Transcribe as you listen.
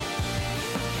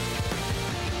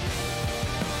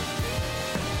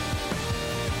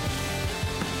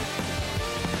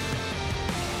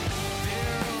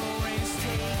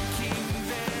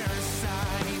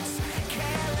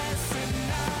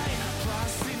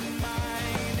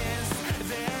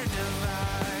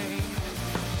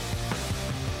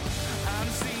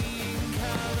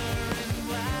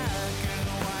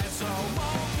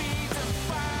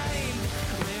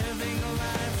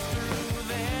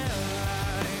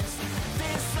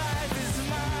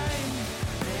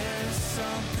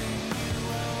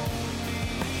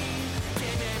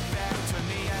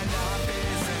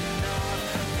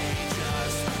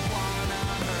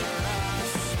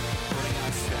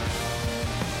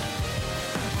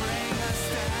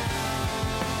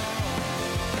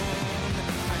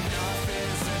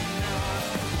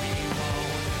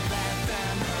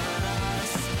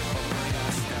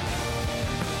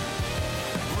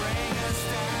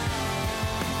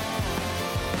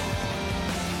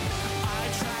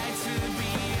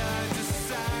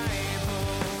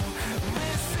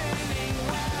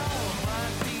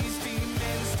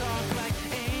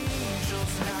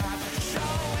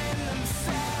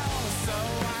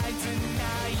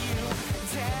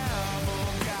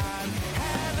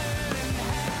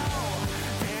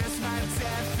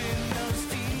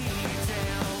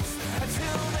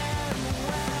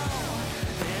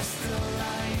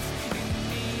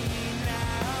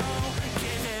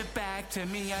To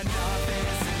me, enough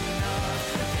is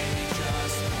enough. They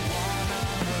just wanna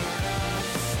hurt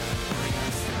us, bring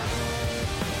us down,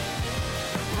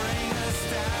 bring us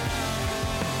down.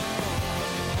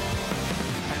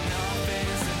 Enough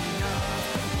is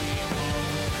enough. We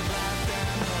won't let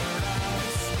them hurt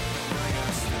us, bring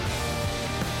us down,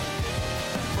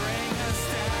 bring us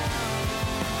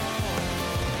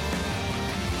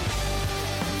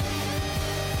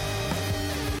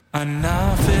down.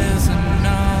 Enough is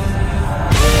enough.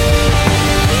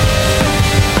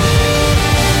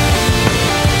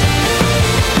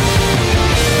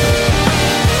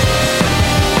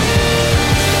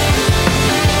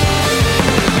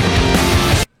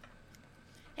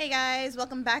 Hey guys,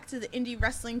 welcome back to the Indie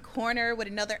Wrestling Corner with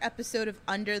another episode of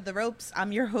Under the Ropes.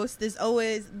 I'm your host, as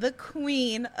always, the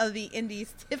queen of the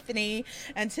Indies, Tiffany.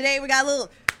 And today we got a little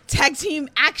tag team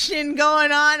action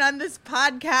going on this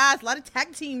podcast. A lot of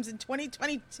tag teams in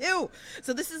 2022.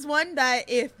 So this is one that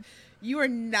if you are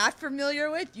not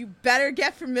familiar with, you better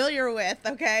get familiar with,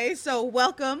 okay? So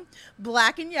welcome,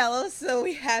 Black and Yellow. So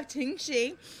we have Ting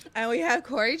Shi and we have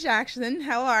Corey Jackson.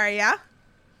 How are ya?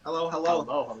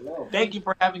 Hello. Thank you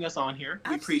for having us on here.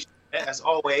 We appreciate it, as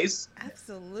always.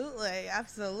 Absolutely.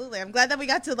 I'm glad that we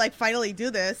got to finally do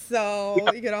this. So,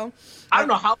 yeah. I don't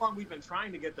know how long we've been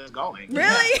trying to get this going.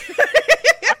 Really?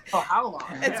 I don't know how long.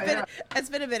 It's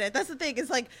been a minute. That's the thing. It's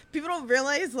people don't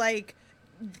realize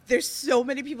there's so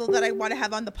many people that I want to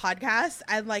have on the podcast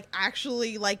and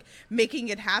actually making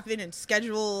it happen and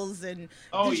schedules and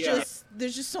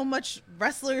there's just so much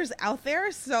wrestlers out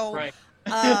there. So, right.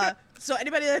 So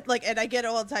anybody that and I get it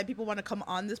all the time, people want to come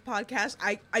on this podcast.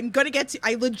 I'm gonna get to.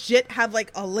 I legit have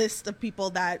a list of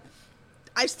people that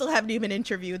I still haven't even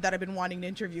interviewed that I've been wanting to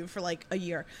interview for a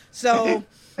year. So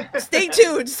stay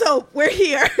tuned. So we're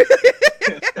here.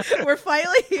 We're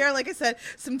finally here. Like I said,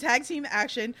 some tag team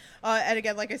action. And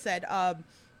again, like I said,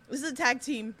 this is a tag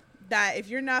team that if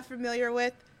you're not familiar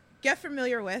with, get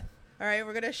familiar with. All right,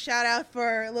 we're gonna shout out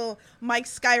for a little Mike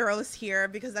Skyros here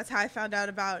because that's how I found out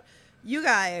about you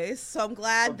guys. So I'm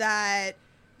glad that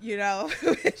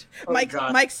Mike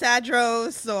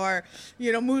Sadros or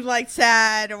Moonlight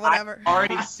Sad or whatever. I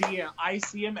already see him. I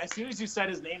see him as soon as you said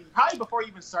his name. Probably before you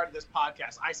even started this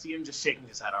podcast, I see him just shaking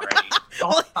his head already.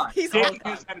 He's shaking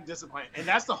his head in disappointment, and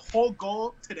that's the whole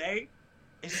goal today,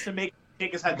 is just to make him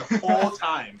shake his head the whole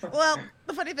time. Well,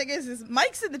 the funny thing is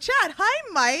Mike's in the chat. Hi,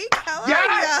 Mike. How are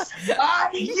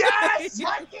you? Yes,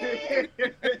 Mikey.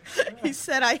 He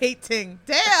said, "I hate Ting."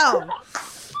 Damn,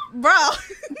 bro.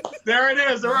 There it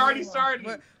is. We're already starting.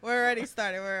 We're already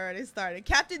started.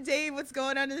 Captain Dave, what's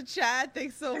going on in the chat?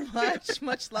 Thanks so much.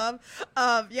 Much love.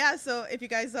 So if you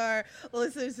guys are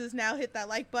listeners to this now, hit that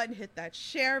like button, hit that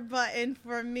share button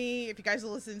for me. If you guys are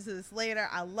listening to this later,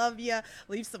 I love you.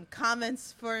 Leave some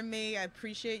comments for me. I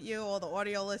appreciate you, all the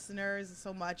audio listeners,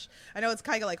 so much. I know it's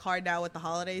kind of hard now with the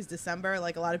holidays, December, a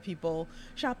lot of people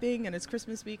shopping and it's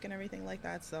Christmas week and everything like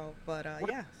that. So, but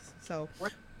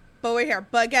But we're here.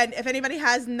 But again, if anybody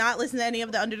has not listened to any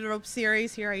of the Under the Rope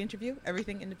series, here I interview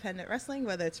everything independent wrestling,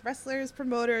 whether it's wrestlers,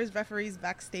 promoters, referees,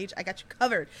 backstage. I got you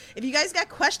covered. If you guys got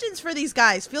questions for these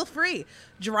guys, feel free.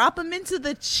 Drop them into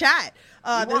the chat.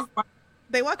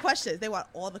 They want questions. They want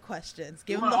all the questions.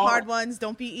 Give them the hard ones.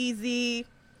 Don't be easy.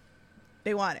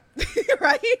 They want it.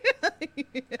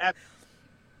 Right?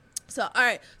 So, all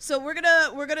right. So we're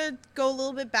gonna go a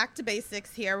little bit back to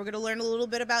basics here. We're gonna learn a little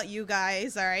bit about you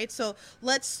guys. All right. So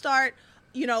let's start.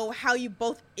 How you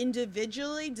both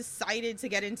individually decided to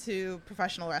get into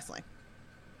professional wrestling.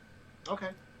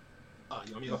 Okay.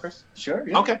 You want me to go first? Sure.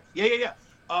 Yeah. Okay. Yeah.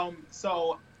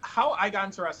 So how I got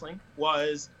into wrestling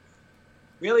was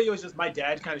really, it was just my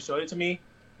dad kind of showed it to me.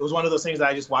 It was one of those things that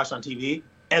I just watched on TV,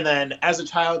 and then as a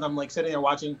child, I'm sitting there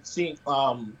watching,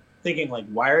 thinking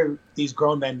why are these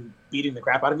grown men beating the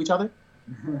crap out of each other?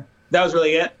 That was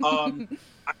really it. I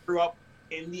grew up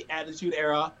in the Attitude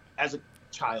Era as a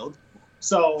child,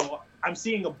 so I'm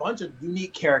seeing a bunch of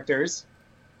unique characters.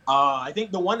 I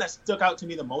think the one that stuck out to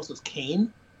me the most was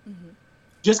Kane,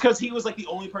 just because he was the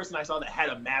only person I saw that had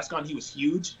a mask on. He was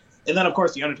huge, and then of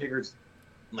course the Undertaker's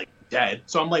dead.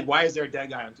 So I'm why is there a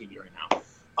dead guy on TV right now?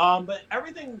 But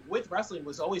everything with wrestling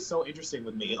was always so interesting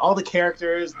with me. All the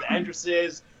characters, the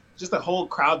entrances, just the whole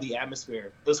crowd, the atmosphere.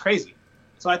 It was crazy.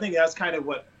 So I think that's kind of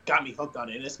what got me hooked on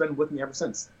it, and it's been with me ever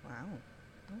since. Wow.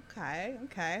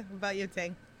 Okay. What about you,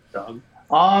 Ting?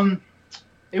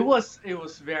 It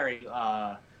was very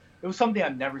it was something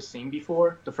I've never seen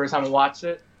before the first time I watched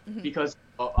it, because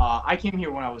I came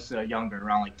here when I was younger,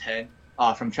 around 10,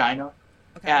 from China.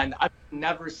 Okay. And I've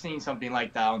never seen something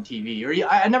like that on TV, or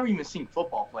I never even seen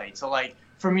football played. So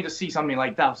for me to see something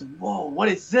like that, I was like, whoa, what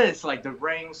is this? Like the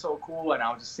ring was so cool, and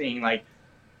I was just seeing like,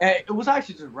 and it was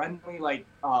actually just randomly like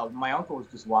my uncle was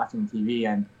just watching TV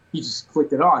and he just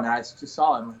clicked it on, and I just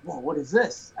saw it. I'm like, whoa, what is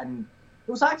this? And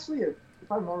it was actually,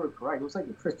 if I remember correct, it was like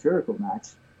a Chris Jericho match,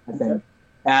 I think.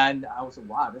 And I was like,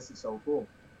 wow, this is so cool.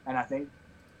 And I think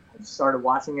I just started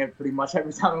watching it pretty much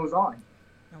every time it was on.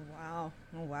 Oh wow.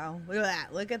 Oh wow. Look at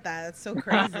that. Look at that. That's so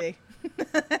crazy.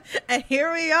 And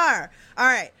here we are. All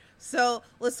right. So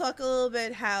let's talk a little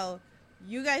bit how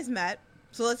you guys met.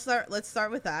 So let's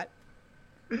start with that.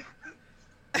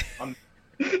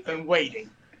 Been waiting.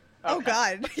 Oh Okay.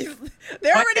 God.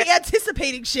 They're already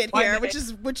anticipating shit One here, minute.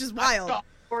 which is I wild. saw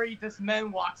Corey, this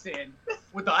man walks in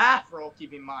with the afro,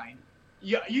 keep in mind.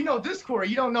 You know this Corey,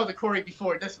 you don't know the Corey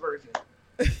before this version.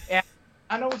 And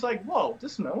I was like, whoa,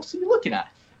 this man, what's he looking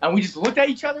at? And we just looked at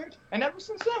each other, and ever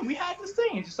since then, we had this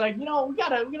thing. It's just like, we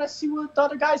gotta see what the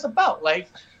other guy's about. Like,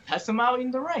 test him out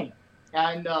in the ring.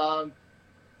 And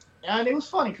it was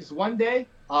funny, because one day,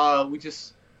 we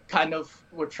just kind of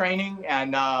were training,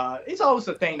 and it's always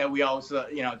a thing that we always,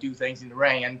 do things in the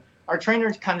ring. And our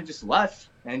trainer kind of just left,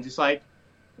 and just like,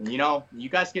 you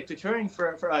guys get to train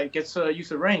for get to use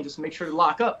the ring, just make sure to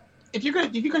lock up. If you're gonna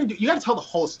do, you gotta tell the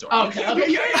whole story.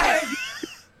 Okay.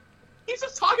 He's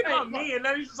just talking about me, and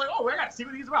then he's just like, "Oh, I gotta see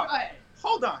what he's about." Hey,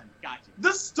 Hold on. gotcha.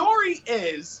 The story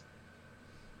is,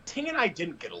 Ting and I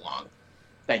didn't get along.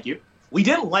 Thank you. We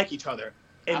didn't like each other.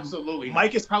 And Absolutely.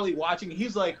 Mike is probably watching.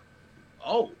 He's like,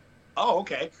 "Oh,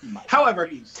 okay." Mike, However,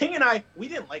 please. Ting and I, we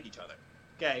didn't like each other.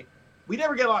 Okay, we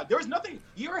never get along. There was nothing.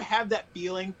 You ever have that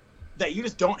feeling that you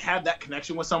just don't have that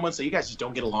connection with someone, so you guys just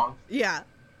don't get along? Yeah.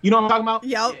 You know what I'm talking about?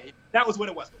 Yep. Yeah, That was what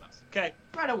it was with us. Okay.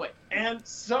 right away. And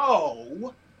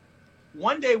so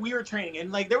one day we were training,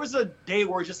 and like there was a day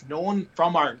where just no one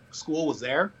from our school was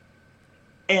there,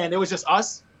 and it was just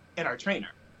us and our trainer.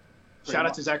 Shout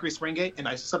out to Zachary Springate and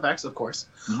ISISFX, of course.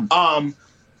 Mhm.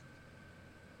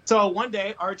 So one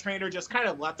day our trainer just kind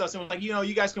of left us and was like,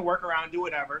 you guys can work around, do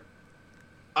whatever.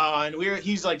 And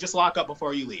he's like, just lock up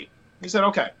before you leave. He said,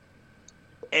 okay.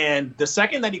 And the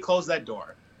second that he closed that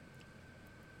door,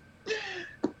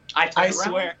 I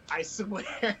swear.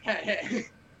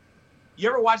 You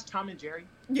ever watch Tom and Jerry?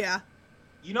 Yeah.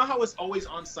 You know how it's always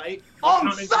on site? On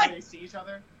Tom and site! Jerry see each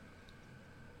other?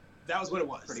 That was what it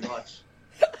was. Pretty much.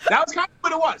 That was kind of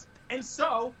what it was. And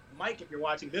so, Mike, if you're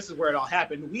watching, this is where it all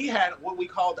happened. We had what we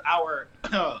called our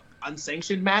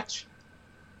unsanctioned match.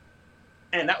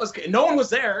 And that was, no one was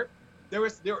there. There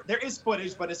is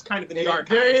footage, but it's kind of in the archives.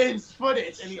 There is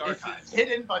footage in the It's archives.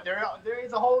 hidden, but there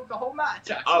is the whole match.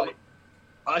 Actually.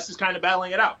 Us just kind of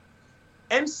battling it out.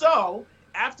 And so,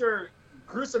 after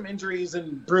gruesome injuries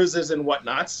and bruises and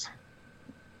whatnots,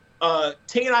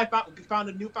 Ting and I found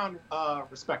a newfound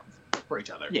respect for each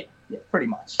other. Yeah, pretty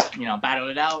much. Battle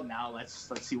it out. Now let's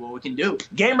see what we can do.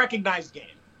 Game recognized game.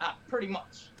 Pretty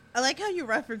much. I like how you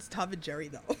referenced Tom and Jerry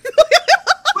though.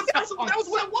 But that was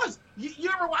what it was. You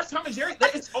ever watch Tom and Jerry?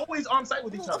 It's always on site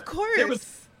with each Well, other. of course. There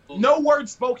was no word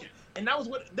spoken, and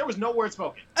there was no word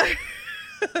spoken.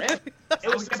 It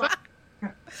was just like,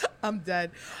 I'm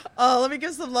dead. Let me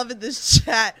give some love in this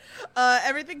chat.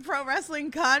 Everything Pro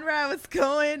Wrestling, Conrad, what's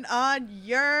going on?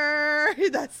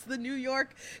 That's the New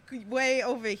York way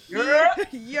over here.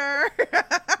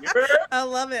 I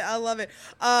love it.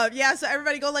 Yeah, so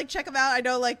everybody go check him out. I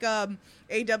know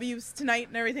AEW's tonight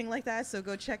and everything like that, so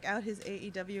go check out his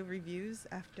AEW reviews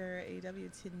after AEW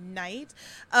tonight.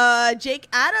 Jake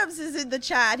Adams is in the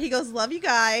chat. He goes, love you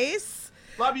guys.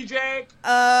 love you, Jake.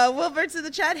 Wilbert's in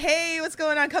the chat. Hey, what's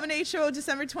going on? Coming to show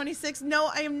December 26th. No,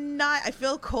 I am not. I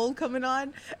feel cold coming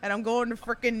on, and I'm going to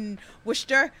frickin'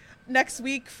 Worcester next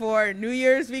week for New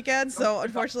Year's weekend. So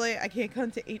unfortunately, I can't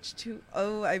come to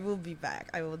H2O. I will be back.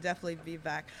 I will definitely be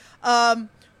back.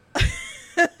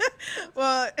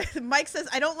 Well, Mike says,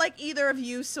 I don't like either of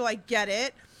you, so I get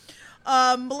it.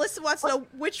 Melissa wants to know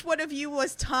which one of you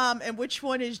was Tom and which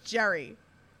one is Jerry.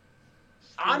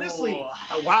 Honestly,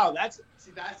 Oh. wow, that's.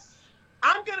 That's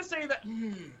I'm gonna say that.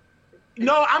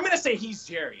 No, I'm gonna say he's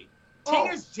Jerry. Ting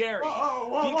Oh. is Jerry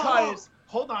Whoa. because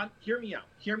hold on, hear me out.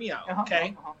 Uh-huh,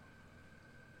 Okay, uh-huh.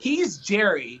 he's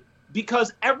Jerry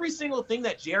because every single thing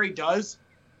that Jerry does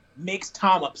makes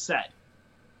Tom upset.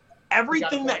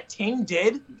 Everything that Ting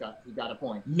did You got a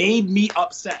point. made me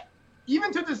upset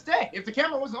Even to this day, if the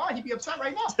camera wasn't on, he'd be upset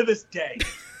right now. to this day.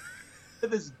 To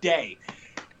this day,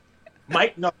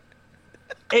 Mike, no,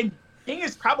 and Ting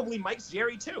is probably Mike's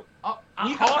Jerry too.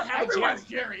 We all have a Jerry.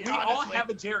 Jerry. We all have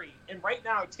a Jerry, and right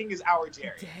now Ting is our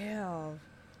Jerry. Damn.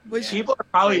 Which- People are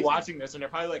probably Crazy. watching this and they're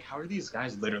probably like, how are these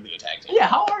guys literally a tag team? Yeah,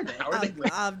 how are they? How are they?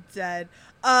 I'm dead.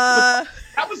 That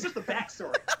was just the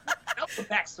backstory. That was the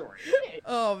backstory.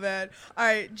 Oh man. All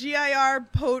right. GIR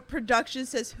Pote Production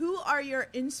says, "Who are your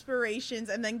inspirations?"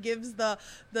 and then gives the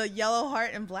yellow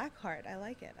heart and black heart. I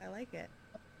like it. I like it.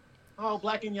 Oh,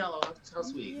 black and yellow. That's how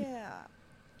sweet. Yeah.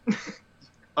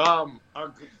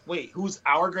 Wait, who's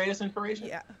our greatest inspiration?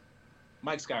 Yeah.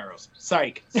 Mike Skyros.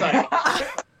 Psych.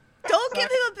 Don't give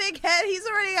him a big head. He's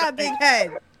already got a big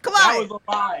head. Come That on. was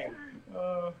a lie.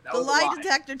 That The was a lie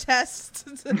detector test.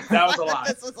 That was a lie.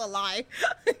 This was a lie.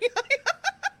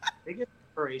 Biggest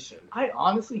inspiration. I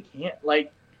honestly can't,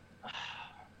 like,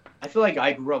 I feel like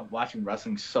I grew up watching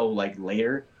wrestling so, like,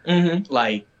 later. Mm-hmm.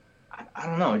 Like, I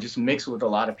don't know, it just mixed with a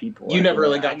lot of people. You never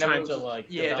really I got never time was- to like.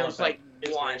 Yeah, there develop was, like, that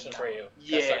inspiration one. for you.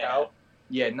 Yeah. That stuck out.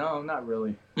 Yeah, no, not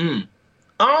really.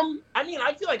 I mean,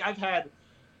 I feel like I've had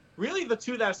really the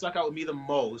two that stuck out with me the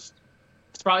most.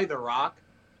 It's probably The Rock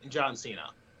and John Cena.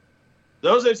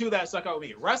 Those are the two that stuck out with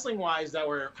me. Wrestling wise, that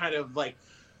were kind of like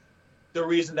the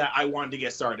reason that I wanted to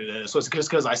get started in this was just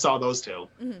because I saw those 2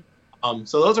 Mhm.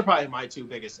 So those are probably my two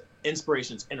biggest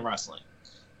inspirations in wrestling.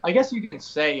 I guess you can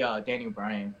say Daniel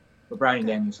Bryan, or Bryan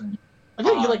Danielson. I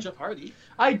think you Um, like Jeff Hardy.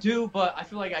 I do, but I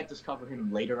feel like I discovered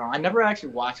him later on. I never actually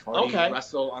watched Hardy Okay.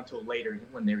 wrestle until later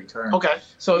when they returned. Okay.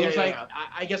 So it Yeah, was yeah, like, yeah.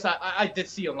 I guess I did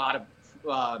see a lot of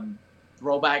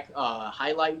throwback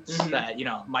highlights Mhm. that, you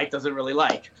know, Mike doesn't really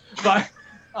like. But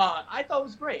I thought it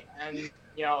was great. And,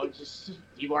 you know, just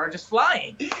people are just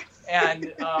flying.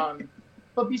 And,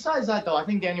 but besides that, though, I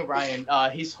think Daniel Bryan,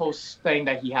 his whole thing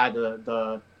that he had,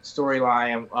 the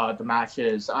storyline, the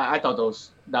matches, I thought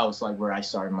that was like where I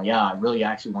started. I'm like, yeah, I really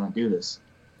actually want to do this.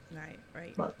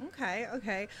 Right. But-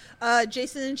 Okay.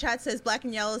 Jason in chat says black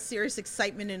and yellow, serious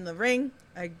excitement in the ring.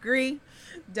 I agree.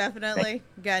 Definitely.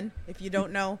 Again, if you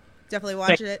don't know, definitely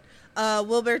watch it.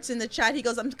 Wilbert's in the chat. He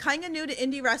goes, I'm kind of new to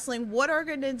indie wrestling. What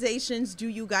organizations do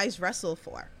you guys wrestle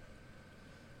for?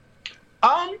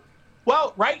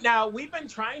 Well, right now we've been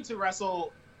trying to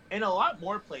wrestle in a lot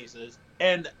more places,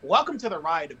 and welcome to the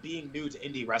ride of being new to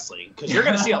indie wrestling, because you're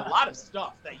going to see a lot of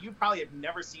stuff that you probably have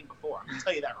never seen before. I'm going to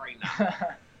tell you that right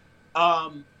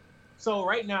now. So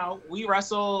right now we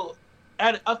wrestle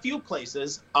at a few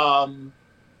places.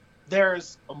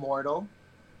 There's Immortal,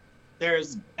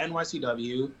 there's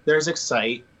NYCW, there's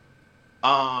Excite,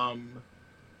 NFW.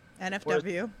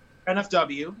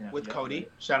 NFW Yeah, with yeah, Cody.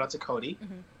 right. Shout out to Cody.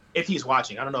 Mhm. If he's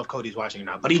watching, I don't know if Cody's watching or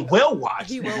not, but he will watch.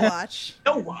 He will watch.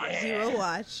 He'll watch. He will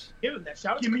watch. Give him that.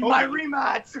 Shout out Give to me Cody. my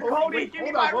rematch. Cody, wait, give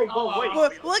me hold my on, whoa, wait.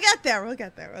 rematch. We'll get there. We'll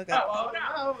get there. Oh,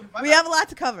 no. We have a lot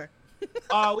to cover.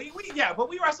 But we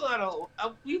wrestled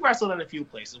at a few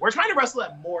places. We're trying to wrestle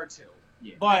at more too.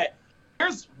 Yeah. But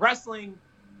there's wrestling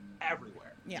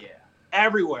everywhere. Yeah.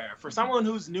 Everywhere. For someone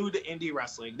who's new to indie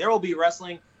wrestling, there will be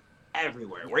wrestling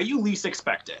everywhere where you least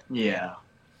expect it. Yeah.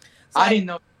 So I didn't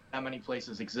know that many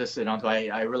places existed until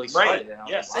I really started it. I was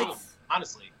Yes. like, wow.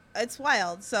 Honestly. It's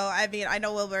wild. So I mean, I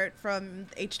know Wilbert from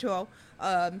H2O.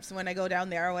 So when I go down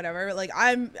there or whatever, like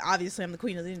I'm the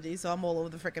queen of the indies, so I'm all over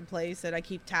the freaking place, and I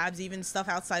keep tabs, even stuff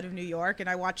outside of New York, and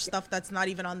I watch stuff that's not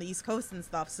even on the East Coast and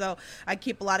stuff. So I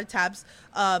keep a lot of tabs.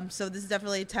 So this is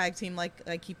definitely a tag team, like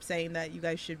I keep saying that you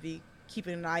guys should be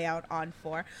keeping an eye out on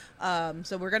for.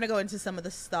 So we're gonna go into some of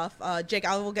the stuff. Jake,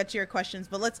 I will get to your questions,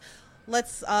 but let's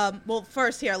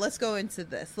first here, let's go into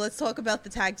this. Let's talk about the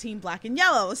tag team Black and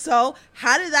Yellow. So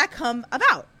how did that come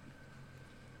about?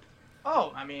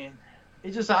 Oh, I mean,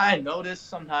 it's just I noticed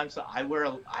sometimes that I wear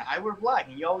black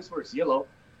and he always wears yellow.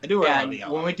 I do remember And the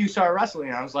when yellow. we do start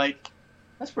wrestling, I was like,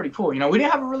 that's pretty cool. You know, we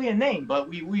didn't have really a name, but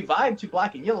we vibed to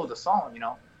Black and Yellow, the song, you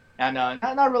know. And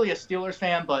not really a Steelers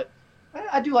fan, but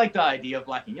I do like the idea of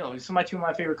Black and Yellow. It's two of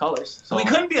my favorite colors. So We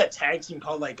couldn't be a tag team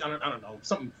called like I don't know,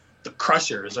 something the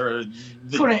Crushers or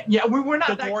the couldn't. Yeah, we're not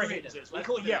the that War creative. Hingers. Let's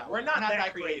We're put it that way. not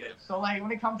that creative. So like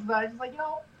when it comes to that, it's like, you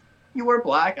know, you wear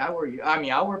black, I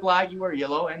wear black, you wear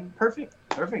yellow, and perfect.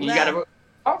 You Yeah. gotta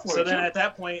go for So it. then too. at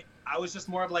that point, I was just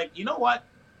more of like, you know what?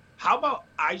 How about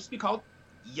I just be called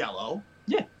Yellow?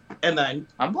 Yeah. And then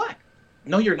I'm black.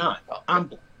 no, you're not.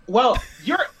 Oh.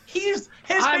 His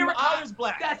favorite color is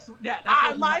black. That's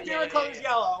My favorite color is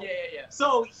yellow. Yeah.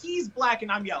 So he's black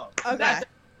and I'm yellow. Okay.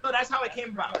 That's how it came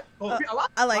about. A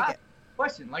lot I like it.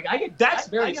 question. Like I get That's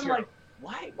I very get, true.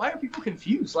 Like, why are people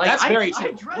confused? Like That's very I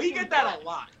true. dress We in get that black. a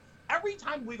lot. Every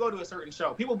time we go to a certain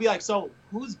show, people be like, "So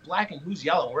who's black and who's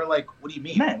yellow?" We're like, "What do you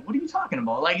mean?" Man, what are you talking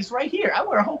about? Like it's right here. I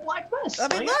wear a whole black vest. I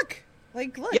mean,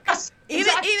 Like, look. Yes. Even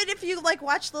exactly. if you like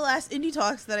watch the last indie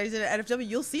talks that I did at NFW,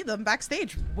 you'll see them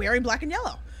backstage wearing black and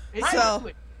yellow.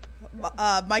 exactly.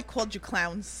 Mike called you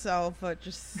clowns, so but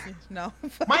just no.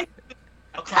 Mike,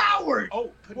 A coward!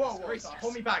 oh goodness Whoa, gracious!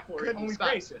 hold me back, Corey. Hold me Goodness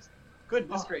back. gracious!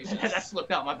 Goodness Oh, gracious! that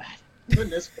slipped out, my bad.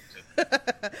 Goodness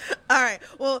gracious! All right.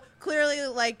 Well, clearly,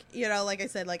 like like I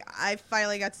said, like I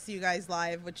finally got to see you guys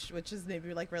live, which has made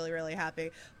me like really really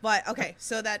happy. But okay,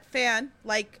 so that fan,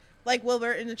 like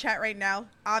Wilbur in the chat right now,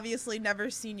 obviously never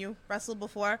seen you wrestle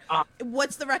before.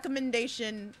 What's the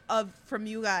recommendation from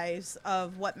you guys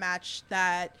of what match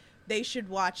that they should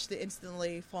watch to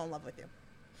instantly fall in love with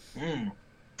you?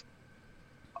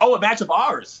 Oh, a match of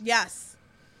ours. Yes.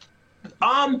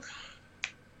 I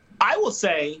will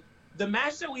say the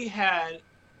match that we had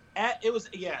it was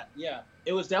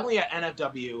definitely at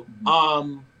NFW.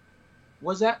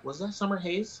 Was that Summer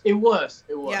Hayes? It was.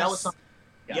 Yes. That was some,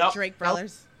 Yeah. Yep. Drake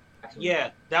brothers. Yeah,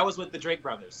 that was with the Drake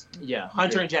brothers, Yeah.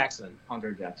 Hunter and Jackson.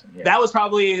 Hunter Jackson. Yeah. That was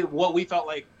probably what we felt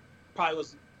like probably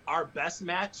was our best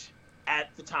match at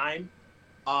the time.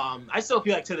 I still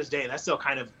feel like to this day that still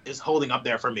kind of is holding up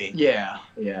there for me Yeah.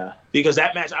 Yeah. because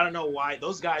that match, I don't know why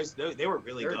those guys they were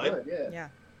really good. Yeah. Yeah.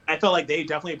 I felt like they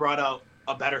definitely brought out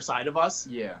a better side of us.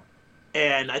 Yeah.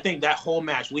 And I think that whole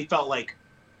match, we felt like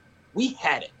we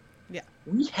had it. Yeah.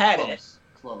 We had Close.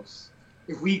 Close.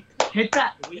 If we hit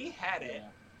that, it. We had it.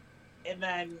 And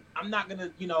then I'm not gonna,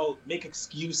 make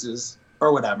excuses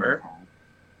or whatever.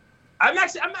 I'm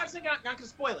not gonna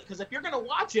spoil it because if you're gonna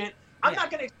watch it, I'm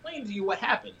not gonna explain to you what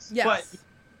happens. Yes. But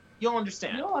you'll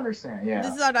understand. You'll understand. Yeah.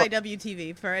 This is on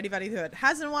IWTV for anybody who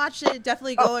hasn't watched it.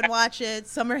 Definitely go and watch it.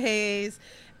 Summer Hayes,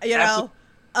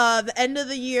 the end of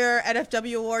the year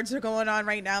NFW awards are going on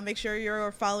right now. Make sure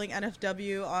you're following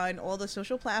NFW on all the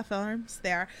social platforms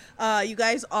there. You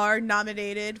guys are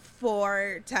nominated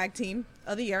for Tag Team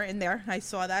of the Year in there. I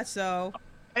saw that. So,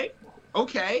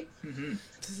 Okay. Mhm.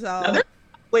 so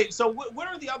Wait. So what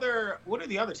are the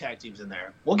other tag teams in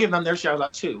there? We'll give them their shout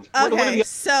out too. What are okay. the-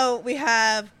 So we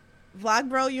have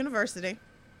Vlogbro University,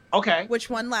 okay. which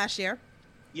won last year.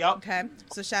 Yep. Okay.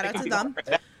 So shout out to They them. could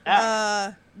be-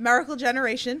 Yeah. Miracle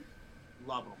Generation.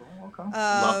 Love them.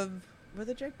 Okay. Were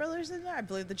the Drake brothers in there? I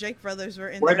believe the Drake brothers were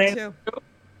in Were there they? too.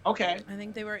 Okay. I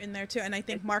think they were in there too, and I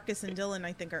think Marcus and Dylan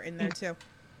are in there too.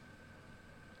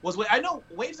 I know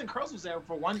Waves and Curls was there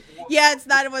for one. Yeah, it's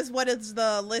not. It was what is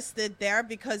the listed there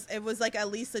because it was like at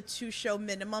least a 2-show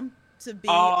minimum to be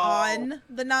on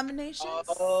the nominations.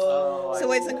 Oh. So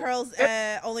Waves and Curls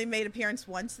only made appearance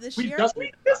once this year. We just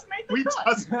made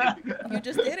the cut. You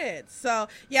just did it. So,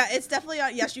 yeah, it's definitely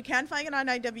on. Yes, you can find it on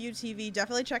IWTV.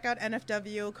 Definitely check out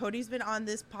NFW. Cody's been on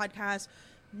this podcast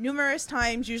numerous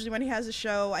times. Usually when he has a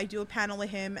show, I do a panel with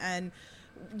him and,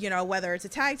 whether it's a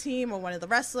tag team or one of the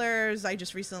wrestlers. I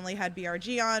just recently had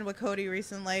BRG on with Cody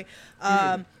recently.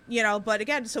 But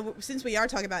again, so since we are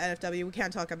talking about NFW, we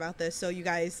can't talk about this. So you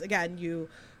guys, again, you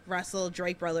wrestled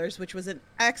Drake Brothers, which was an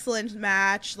excellent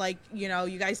match. Like, you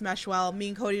guys mesh well. Me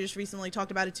and Cody just recently talked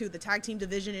about it too. The tag team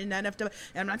division in NFW, and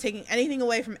I'm not taking anything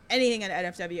away from anything at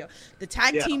NFW. The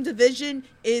tag team division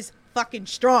is fucking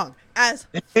strong as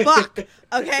fuck.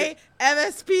 Okay?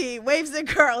 MSP, Waves and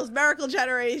Curls, Miracle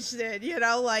Generation,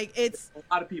 it's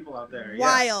A lot of people out there.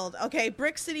 wild. Okay,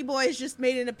 Brick City Boys just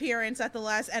made an appearance at the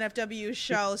last NFW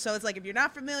show. So it's like, if you're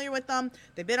not familiar with them,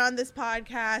 they've been on this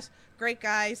podcast. Great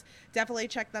guys. Definitely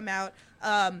check them out.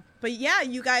 But yeah,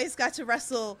 you guys got to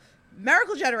wrestle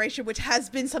Miracle Generation, which has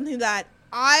been something that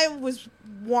I was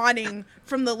wanting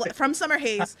from Summer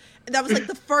Hayes. That was like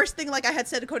the first thing, like I had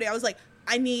said to Cody, I was like,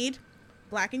 I need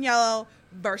Black and Yellow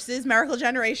versus Miracle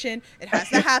Generation. It has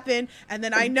to happen. And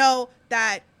then I know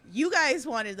that you guys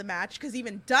wanted the match because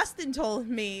even Dustin told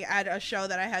me at a show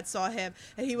that I saw him,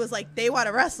 and he was like, they want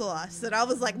to wrestle us. And I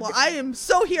was like, well, I am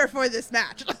so here for this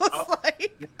match. I was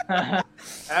like,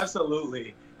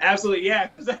 Absolutely. Yeah.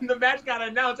 Because then the match got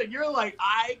announced, and you're like,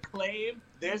 I claim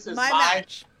this is my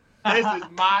match. This is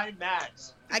my match.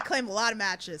 I claim a lot of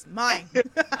matches. Mine.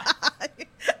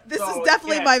 This So, is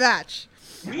definitely yeah. my match.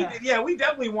 We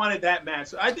definitely wanted that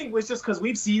match. I think it was just because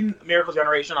we've seen Miracle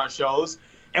Generation on shows,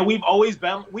 and we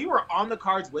were on the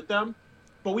cards with them,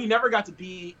 but we never got to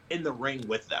be in the ring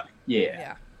with them.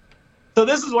 Yeah. So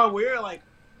this is why we're like,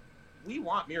 we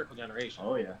want Miracle Generation.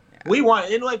 Oh yeah. We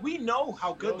want, and like, we know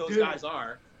how good Yo, those dude. guys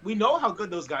are. We know how good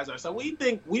those guys are. So we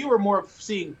think we were more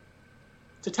seeing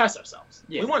to test ourselves.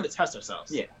 Yeah. We wanted to test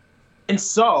ourselves. Yeah. And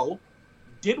so,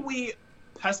 did we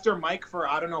pester Mike for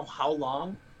I don't know how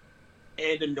long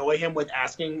and annoy him with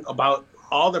asking about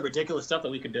all the ridiculous stuff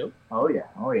that we could do? Oh yeah.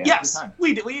 Yes, Every time.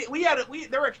 we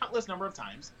did. There were a countless number of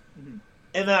times. Mhm.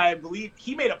 And then I believe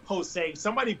he made a post saying,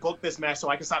 somebody book this match so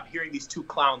I can stop hearing these two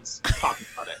clowns talking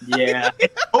about it. Yeah.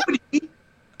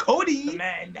 Cody,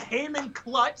 and Heyman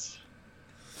Clutch.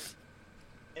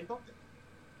 and booked it.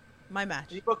 My match.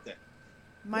 And he booked it.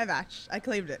 My match. I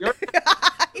claimed it. Your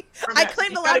I match.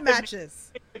 claimed You a lot of gotta give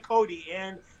matches. it to Cody,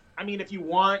 and I mean, if you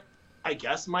want, I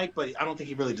guess Mike, but I don't think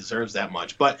he really deserves that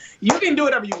much. But you can do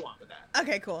whatever you want with that.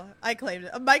 Okay, cool. I claimed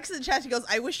it. Mike's in the chat. He goes,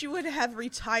 I wish you would have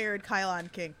retired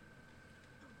Kylon King.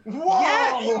 Whoa!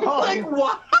 Yeah, like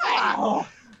why? Wow.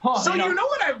 Oh, So you know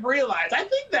what I've realized? I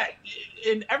think that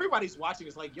and everybody's watching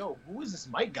is like, yo, who is this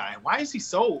Mike guy? Why is he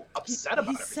so upset about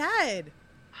He's everything? sad.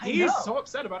 He is so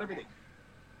upset about everything.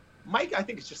 Mike, I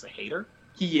think, is just a hater.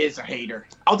 he is a hater,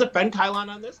 I'll defend Kylon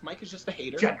on this. Mike is just a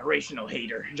hater. generational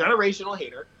hater. Generational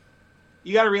hater.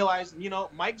 You got to realize,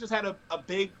 Mike just had a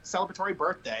big celebratory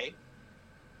birthday,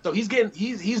 so he's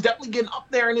definitely getting up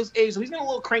there in his age. So he's getting a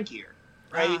little crankier,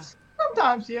 right? Ah.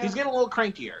 Sometimes, yeah. He's getting a little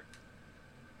crankier.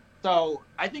 So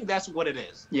I think that's what it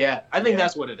is. Yeah, I think yeah.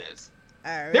 that's what it is.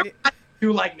 Alright.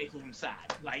 You like making him sad,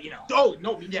 like Oh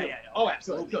no, me too. Yeah, yeah, yeah. Oh,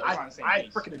 absolutely. Good, we're on the same I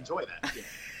page. freaking enjoy that.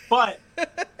 But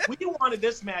we wanted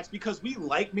this match because we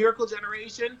like Miracle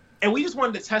Generation, and we just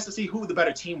wanted to test to see who the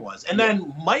better team was. And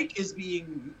then Mike is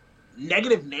being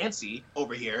negative Nancy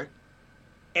over here,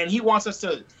 and he wants us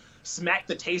to smack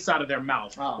the taste out of their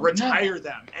mouth, Oh, retire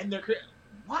them, and they're.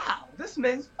 wow, this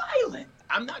man's violent,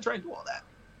 I'm not trying to do all that.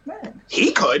 man.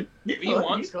 He could if he Good,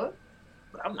 wants, good.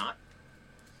 but I'm not.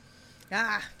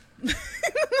 Ah.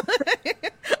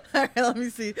 All right, let me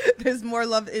see. There's more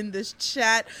love in this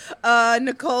chat.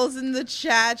 Nicole's in the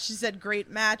chat. She said,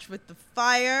 great match with the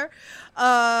fire.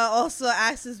 Also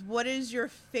asks us, what is your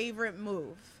favorite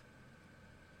move?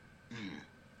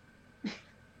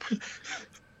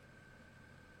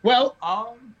 Well,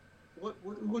 what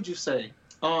would you say?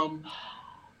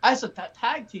 As a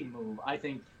tag team move, I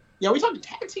think. Yeah, we talking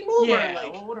tag team move Yeah. or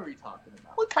like Well, what are we talking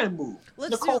about? what kind of move?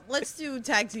 Let's do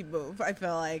tag team move. I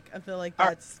feel like All right.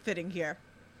 that's fitting here.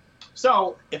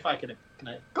 So, if I can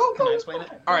I Go, can go. I explain it?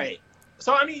 go. All right.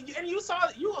 So, I mean, and you saw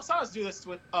us do this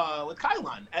with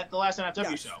Kylon at the last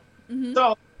NFW Yes. show. Mhm.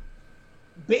 So,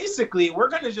 basically, we're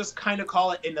gonna just kind of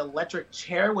call it an electric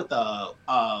chair with a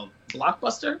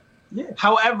blockbuster. Yeah.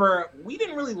 However, we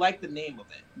didn't really like the name of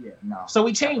it, Yeah, no. so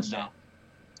we changed it. No.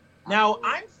 Now,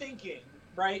 I'm thinking,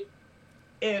 right,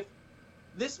 if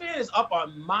this man is up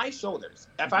on my shoulders,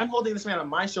 if I'm holding this man on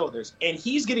my shoulders, and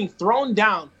he's getting thrown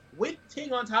down with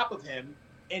Ting on top of him,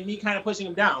 and me kind of pushing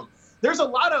him down, there's a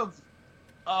lot of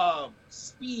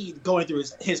speed going through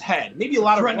his head. Maybe a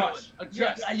lot of rush.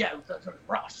 Yeah, there's a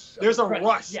rush. There's a Adrenaline.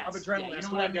 rush Yes, of adrenaline yeah, that's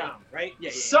you know what I going mean? down, right? Yeah,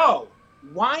 yeah, yeah. So,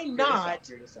 why not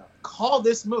Figure this out. call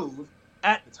this move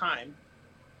at the time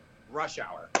Rush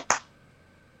Hour?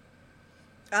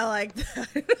 I like that.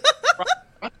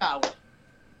 Rush Hour.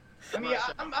 I mean,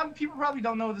 I'm people probably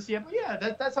don't know this yet, but yeah,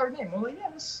 that's our name. We're like, yeah,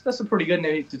 that's a pretty good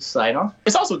name to decide on.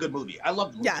 It's also a good movie. I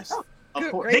love the movie. Yes. Of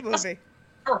course. Great They must movie.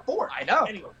 be Hour 4. I know.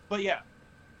 Anyway, but yeah.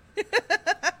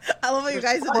 I love you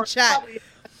guys in the chat.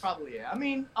 Probably, yeah. I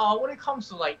mean, when it comes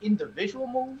to like individual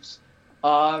moves,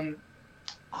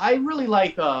 I really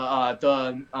like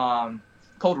the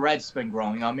Code Red's been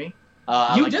growing on me.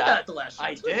 You like did that at the last show.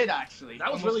 I too. did actually. That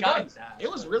was Almost really got good. his ass,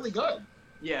 It was but- really good.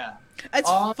 Yeah. It's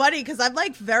Um, funny because I'm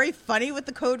like very funny with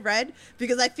the Code Red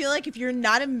because I feel like if you're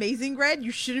not Amazing Red,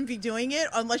 you shouldn't be doing it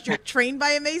unless you're trained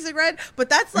by Amazing Red. But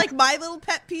that's like my little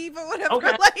pet peeve or whatever.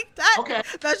 Okay. Like that. Okay.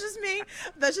 That's just me.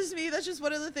 That's just me. That's just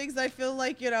one of the things I feel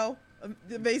like,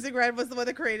 Amazing Red was the one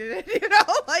that created it,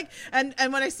 like, and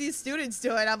when I see students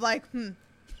do it, I'm like, Now,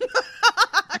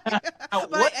 But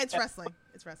what- it's wrestling.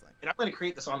 It's wrestling. And I'm going to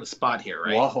create this on the spot here,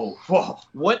 right? Whoa.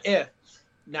 What if,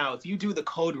 now, if you do the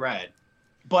Code Red,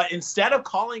 but instead of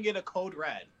calling it a Code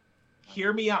Red,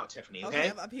 hear me out, Tiffany,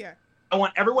 okay? I'm up here. I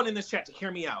want everyone in this chat to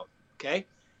hear me out, okay?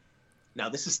 Now,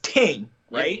 this is Ting,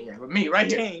 right? Yeah, with me right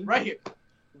here. Ting. Right here.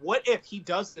 What if he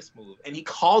does this move and he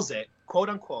calls it, quote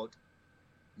unquote,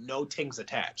 no Tings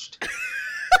attached?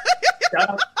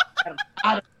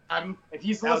 If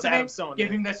he's That was Adam listening, Stone, give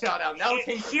man. him the shout out. No,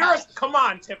 Ting, Hear us. Come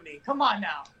on, Tiffany. Come on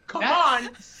now. Come That's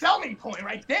on. selling point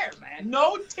right there, man.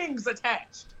 No Tings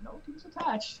attached. No Tings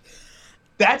attached.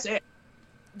 That's it.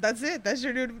 That's it. That's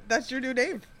your new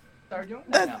name. Start doing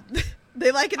that now.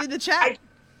 They like it in the chat.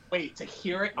 Wait, to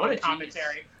hear it What on a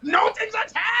commentary. No Tings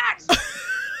attached!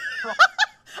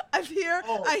 I hear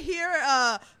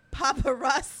Oh. Papa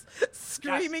Russ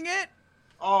screaming it.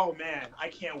 Oh, man. I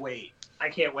can't wait.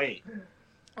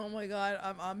 Oh my god,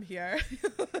 I'm here.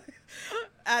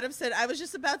 Adam said, I was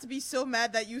just about to be so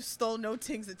mad that you stole No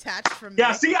Tings attached from me.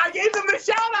 Yeah, see, I gave them the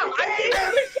shout out.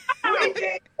 I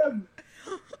gave them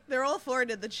They're all for it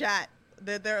in the chat.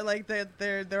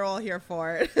 They're all here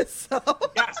for it. So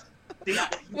Yes. See,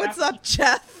 What's up,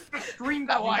 Jeff? Scream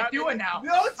that while I'm doing now.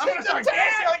 No, I'm gonna start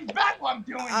dancing on his back while I'm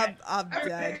doing it. I'm There it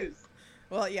dead. is.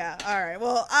 Well, yeah. All right.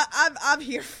 Well, I'm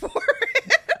here for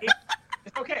it.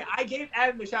 It's okay. I gave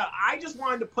Adam the shout. I just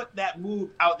wanted to put that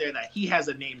move out there that he has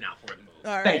a name now for the move.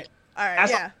 All right. Thank All right.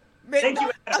 That's Yeah. Thank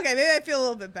you, Adam. Okay. Maybe I feel a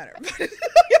little bit better.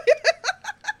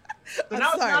 So I'm now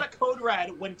it's sorry. not a code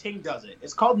red when Ting does it.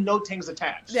 It's called no Tings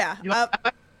attached. Yeah. You know-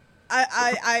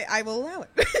 I will allow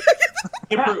it.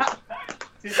 Improved.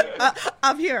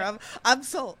 I'm here. I'm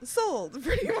sold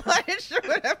pretty much or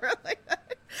whatever like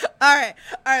that. All right.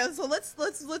 So let's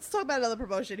talk about another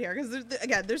promotion here because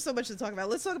there's so much to talk about.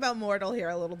 Let's talk about Mortal here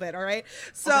a little bit. All right.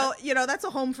 So that's a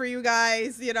home for you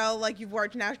guys. Like you've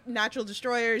worked Natural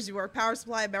Destroyers, you work Power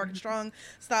Supply, American Strong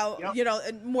style. Yep.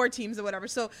 And more teams or whatever.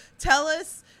 So tell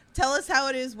us how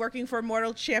it is working for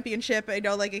Mortal Championship. I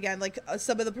know,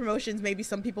 some of the promotions, maybe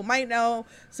some people might know,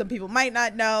 some people might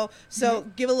not know. So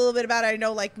give a little bit about it. I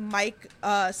know, Mike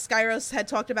Skyros had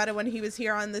talked about it when he was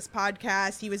here on this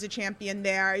podcast. He was a champion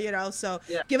there, So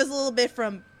Yeah. give us a little bit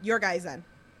from your guys' end.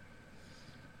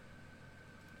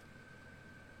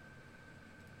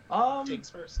 Ting's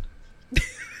first.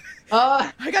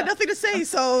 I got nothing to say,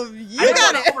 so you I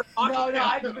got don't it. wanna overtalk No, you.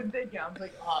 I've been thinking. I'm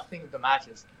like, think of the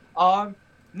matches.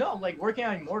 No, working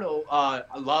on Immortal, I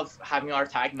love having our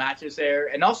tag matches there,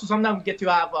 and also sometimes we get to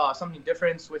have something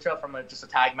different, switch up from just a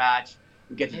tag match.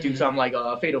 We get to do something like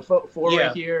a Fatal Four Yeah.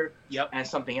 right here, Yep. and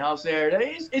something else there.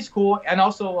 It's cool, and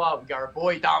also we got our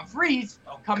boy Dom Freeze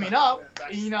coming up.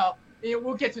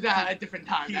 We'll get to that at a different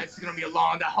time. That's gonna be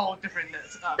that whole different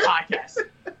podcast.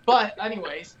 But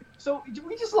anyways, so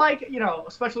we just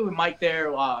especially with Mike there,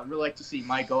 really like to see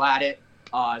Mike go at it.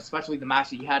 Especially the match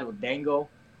that he had with Dango,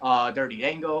 Dirty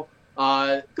Dango.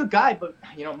 Good guy, but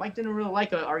Mike didn't really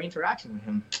like our interaction with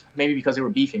him. Maybe because they were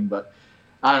beefing, but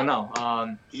I don't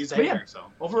know. He's a But yeah, hater, so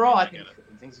Overall, I get think it.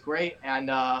 things great, and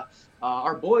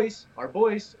our boys are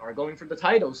going for the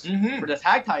titles, Mhm. for the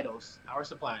tag titles. Power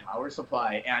Supply. Power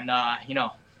Supply, and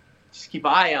just keep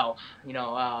an eye out.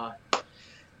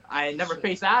 I never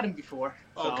faced Adam before.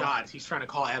 Oh so- God, he's trying to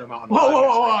call Adam out on the Whoa, whoa,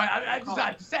 podcast whoa! right now. I just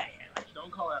had to say it.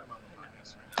 Don't call Adam out on the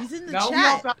podcast. He's in the No, we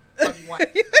chat. also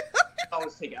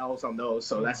always take L's on those,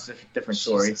 so that's a different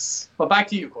story. Jesus. But back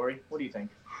to you, Corey. What do you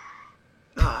think?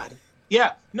 God.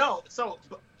 Yeah. No. So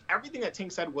everything that Ting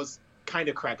said was kind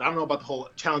of correct. I don't know about the whole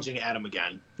challenging Adam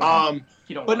again.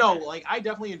 You don't But no, want I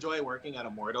definitely enjoy working at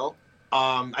Immortal.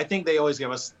 I think they always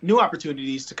give us new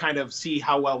opportunities to kind of see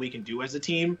how well we can do as a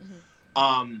team.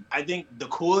 I think the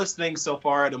coolest thing so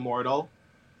far at Immortal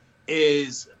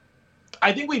is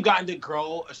I think we've gotten to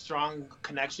grow a strong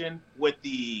connection with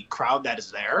the crowd that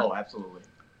is there. that. Oh, absolutely.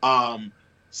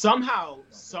 Somehow,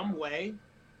 some way,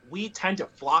 we tend to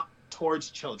flock towards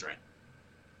children.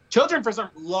 Children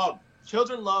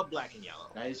love black and yellow.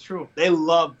 That is true. They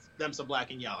love them some black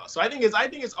and yellow. So I think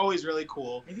it's always really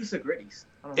cool. Maybe it's the Gritties.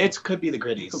 I don't know. It could be the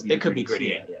gritties. It could be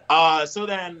gritty. Yeah. So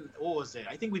then, what was it?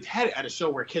 I think we've had it at a show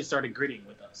where kids started gritting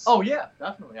with us. Oh yeah,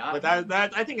 definitely. But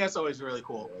that I think that's always really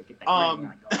cool. Get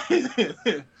that gritty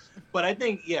going. But I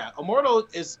think Immortal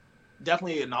is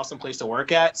definitely an awesome place to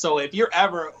work at. So if you're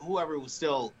whoever was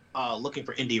still looking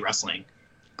for indie wrestling,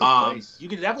 Good place. you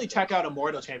can definitely check out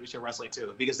Immortal Championship Wrestling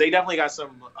too, because they definitely got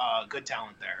some good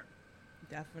talent there.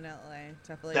 Definitely.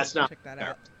 That's not check that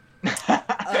fair.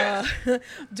 out.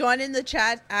 Dawn in the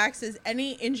chat asks, "Is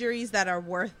any injuries that are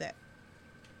worth it?"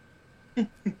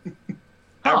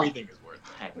 Everything is worth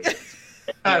it.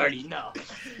 I already know.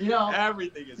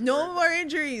 Everything is No worth more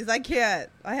injuries. I can't.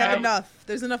 I have Um, enough.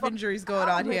 There's enough injuries going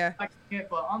on here. But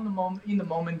in the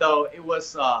moment though, it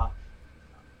was.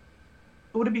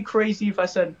 Would it be crazy if I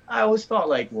said I always thought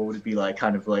what would it be like,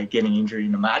 kind of like getting injured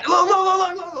in a match?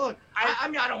 Look. I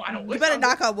mean, I don't. You better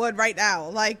knock on wood right now.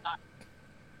 it.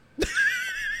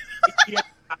 He had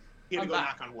to I'm go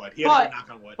back. knock on wood. He had to go knock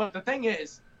on wood. But the thing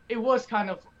is, it was kind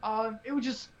of. It was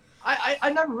just. I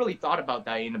never really thought about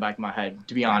that in the back of my head,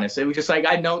 to be honest. It was just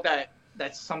I know that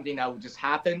that's something that would just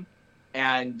happen,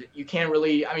 and you can't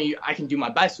really. I mean, I can do my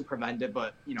best to prevent it,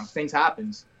 but things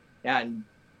happens, and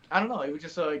I don't know. It was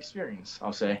just an experience,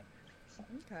 I'll say.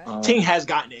 Okay. Ting has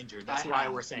gotten injured. That's I why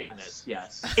have, we're saying yes, this.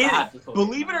 Yes. It- I have to totally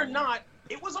Believe it or know. not,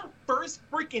 it was our first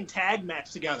freaking tag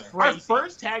match together. Our Crazy.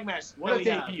 first tag match. What a that we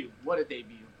had. debut! What a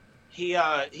debut! He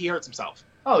hurts himself.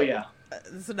 Oh yeah.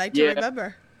 It's a night Yeah. to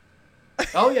remember.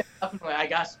 Oh yeah, definitely. I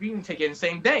got a speeding ticket the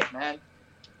same day, man.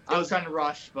 I was trying to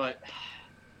rush, but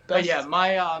yeah,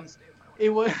 my it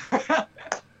was.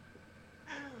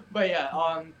 But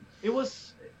yeah, it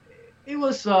was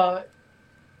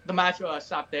the match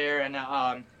stopped there, and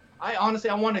I honestly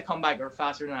wanted to come back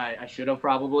faster than I should have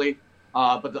probably.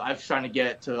 but I was trying to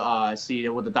get to see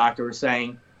what the doctor was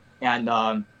saying, and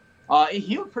it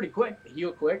healed pretty quick. It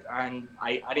healed quick, and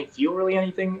I didn't feel really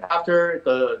anything after.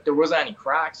 There wasn't any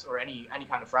cracks or any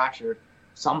kind of fracture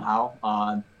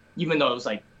somehow, even though it was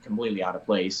like completely out of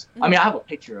place. I mean, I have a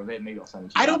picture of it. Maybe I'll send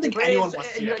it to you. I don't think But anyone it's-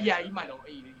 wants to see it. Yeah, you might don't.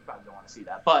 You probably don't want to see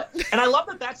that, but And I love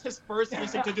that that's his first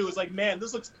instinct to do is like, man,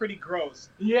 this looks pretty gross.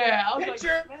 yeah, I was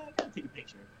Picture? like, man, I gotta take a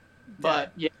picture.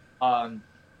 But yeah,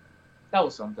 that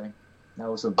was something. That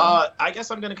was something. I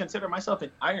guess I'm gonna consider myself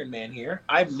an Iron Man here.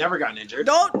 I've never gotten injured.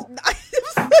 Don't.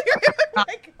 oh my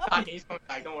God. He's coming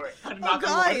back. Don't worry. I'm Oh not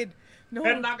gonna wood. God. No.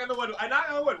 I'm not gonna wood. I'm not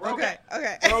gonna wood. We're okay.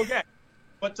 Okay. We're okay.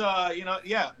 But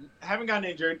yeah, haven't gotten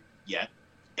injured yet.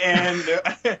 And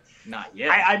Not yet.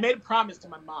 I made a promise to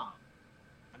my mom.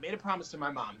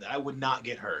 That I would not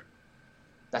get hurt.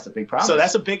 That's a big problem. So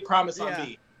that's a big promise on Yeah.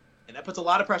 me. And that puts a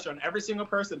lot of pressure on every single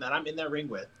person that I'm in that ring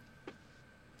with.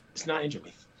 It's not injure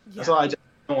me. That's Yeah. all. I just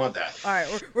don't want that. All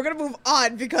right, we're gonna move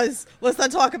on because let's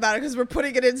not talk about it because we're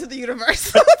putting it into the universe.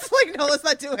 So it's like, no, let's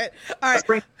not do it. All right, Let's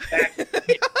bring it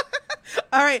back.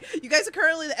 all right. You guys are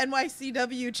currently the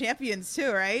NYCW champions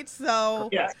too, right? So,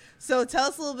 Yes. so tell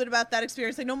us a little bit about that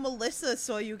experience. I know Melissa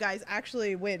saw you guys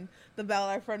actually win the belt.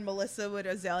 Our friend Melissa with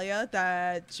Azalea,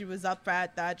 that she was up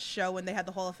at that show when they had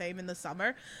the Hall of Fame in the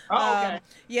summer. Oh, okay.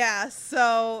 Yeah.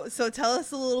 So tell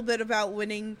us a little bit about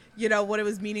winning. You know what it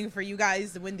was meaning for you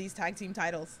guys to win these tag team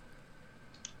titles.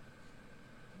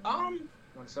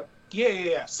 What's up?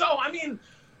 Yeah. So, I mean,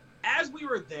 as we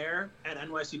were there at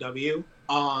NYCW,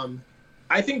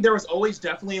 I think there was always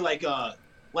definitely like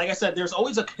I said, there's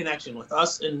always a connection with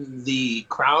us in the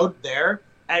crowd there.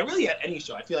 And really at any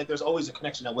show, I feel like there's always a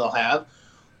connection that we'll have.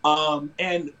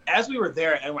 And as we were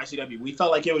there at NYCW, we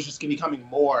felt like it was just becoming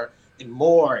more and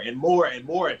more and more and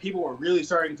more. And people were really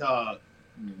starting to,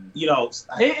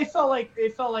 It felt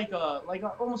like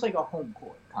almost like a home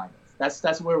court kind of.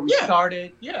 That's where we Yeah.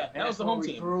 started. yeah, that was the home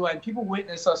team. Grew, and people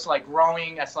witnessed us like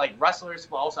growing as like wrestlers,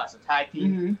 but also as a tag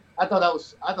team. Mhm. I thought that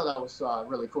was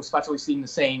really cool, especially seeing the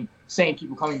same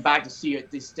people coming back to see it,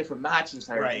 these different matches.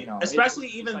 There, Right. you know, Especially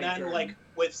it's even like then, journey. like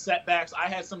with setbacks, I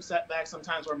had some setbacks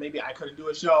sometimes where maybe I couldn't do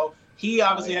a show. He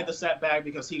obviously had the setback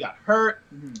because he got hurt.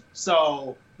 Mhm.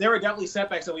 So there were definitely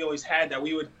setbacks that we always had that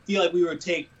we would feel like we would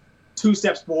take 2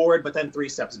 steps forward, but then 3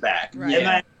 steps back. Right. And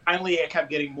then finally it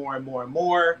kept getting more and more and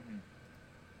more. Mhm.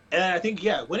 And then I think,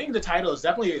 winning the title is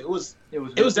definitely, it was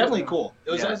really definitely cool.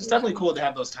 It was Yeah. it's definitely cool to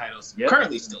have those titles. Yeah.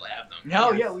 Currently still have them.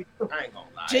 No, yeah, we I ain't gonna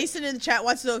lie. Jason in the chat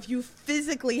wants to know if you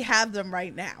physically have them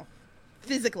right now.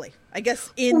 Physically, I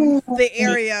guess in the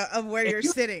area of where you're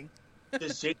sitting.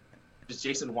 Does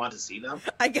Jason want to see them?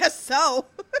 I guess so.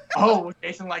 Oh, would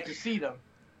Jason like to see them?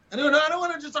 I don't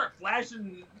want to just start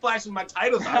flashing my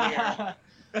titles out here.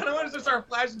 I don't want to just start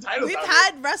flashing titles We've out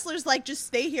had wrestlers like just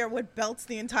stay here with belts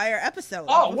the entire episode.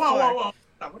 Oh, before. whoa.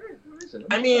 Where is it?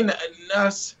 I mean, He All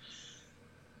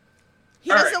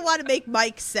doesn't right. want to make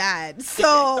Mike sad,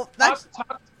 so that's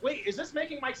wait, is this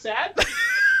making Mike sad?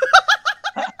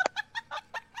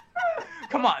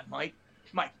 Come on, Mike.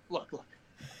 Mike, look.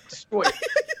 Destroy it.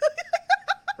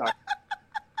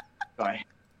 Sorry.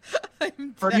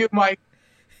 I'm For dead. you, Mike.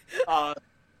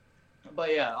 But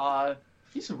yeah,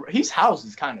 his house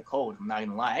is kind of cold. I'm not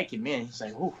gonna lie. I came in, he's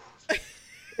like, ooh.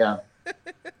 Yeah.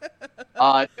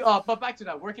 But back to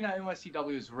that. Working at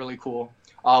NYCW is really cool.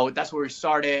 That's where we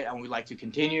started, and we like to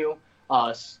continue.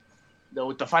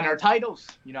 To find our titles,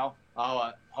 you know.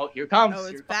 Here it comes. Oh,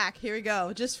 it's back. Here we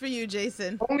go. Just for you,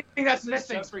 Jason. Only thing that's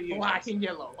missing, Just for you, black Jason. and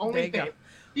yellow. There Only you go. thing.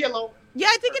 Yellow. Yeah,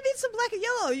 I think it needs some black and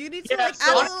yellow. You need to Yeah, like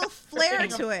so add a little flair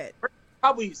to it.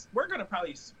 We're gonna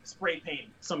probably spray paint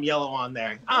some yellow on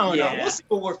there. I don't know. Yeah. We'll see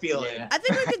what we're feeling. Yeah. I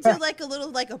think we could do like a little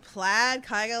like a plaid,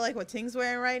 kind of like what Ting's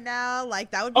wearing right now.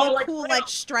 Like that would be Oh, a like cool plaid. like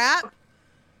strap.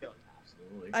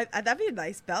 Absolutely. That'd be a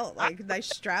nice belt, like a nice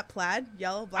strap, plaid,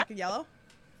 yellow, black and yellow.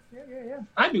 Yeah.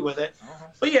 I'd be with it. Uh-huh.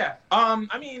 But yeah,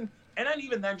 I mean, and then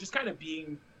even then, just kind of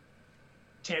being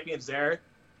champions there,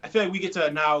 I feel like we get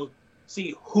to now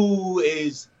see who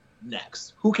is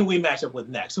next. Who can we match up with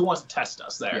next? Who wants to test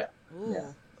us there? Ooh. Yeah.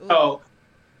 Ooh. So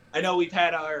I know we've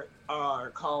had our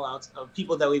call outs of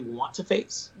people that we want to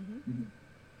face Mhm.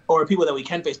 or people that we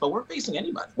can face, but we're facing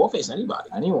anybody. We'll face anybody.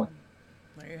 Anyone.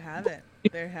 There you have it.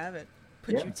 There you have it.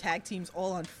 Put Yeah. you tag teams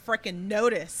all on frickin'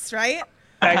 notice, right?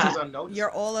 Taxes unnoticed. You're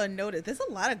all on notice. There's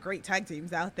a lot of great tag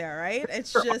teams out there, right?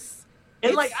 It's Sure. just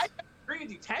and it's- like I agree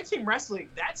with you, tag team wrestling,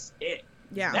 that's it.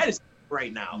 yeah. That is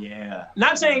right now. Yeah.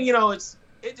 Not saying, it's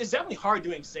definitely hard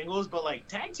doing singles, but like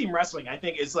tag team wrestling, I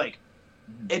think is like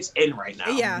it's in right now.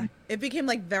 Yeah, it became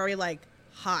like very like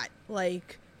hot.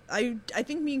 Like I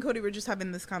think me and Cody were just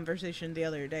having this conversation the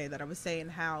other day that I was saying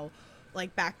how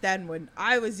like back then when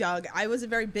I was young, I wasn't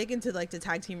very big into like the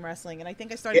tag team wrestling, and I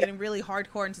think I started getting really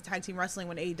hardcore into tag team wrestling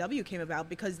when AEW came about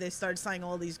because they started signing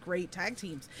all these great tag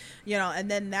teams, you know. And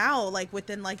then now, like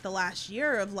within like the last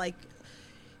year of like,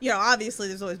 you know, obviously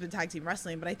there's always been tag team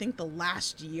wrestling, but I think the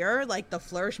last year, like the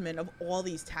flourishment of all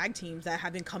these tag teams that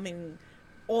have been coming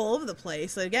all over the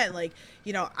place. So again, like,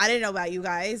 you know, I didn't know about you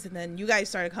guys, and then you guys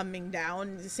started coming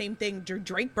down. The same thing,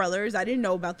 Drake Brothers. I didn't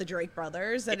know about the Drake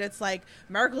Brothers, and it's like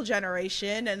Miracle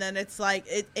Generation, and then it's like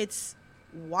it's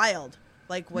wild,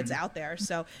 like what's out there.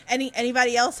 So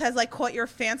anybody else has like caught your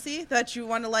fancy that you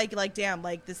want to like damn,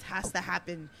 like this has to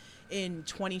happen in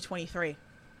 2023?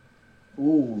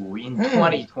 Ooh, in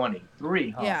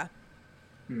 2023, huh? Yeah,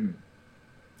 Hmm.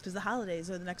 because the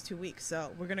holidays are the next 2 weeks,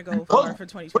 so we're gonna go for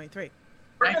 2023.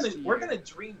 We're gonna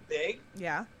dream big.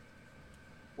 Yeah.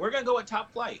 We're gonna go with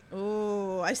Top Flight.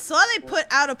 Oh, I saw they put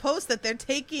out a post that they're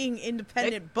taking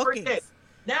independent bookings.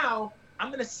 Now,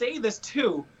 I'm gonna say this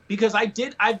too because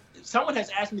someone has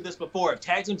asked me this before of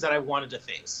tag teams that I wanted to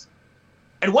face,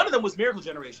 and one of them was Miracle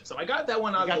Generation. So I got that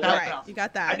one out of the way. Right, you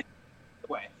got that.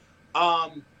 Way.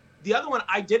 The other one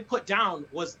I did put down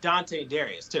was Dante and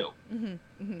Darius too,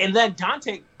 and then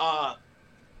Dante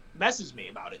messaged me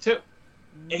about it too,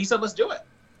 and he said, "Let's do it."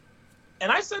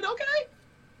 And I said, "Okay,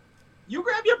 you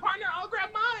grab your partner, I'll grab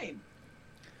mine."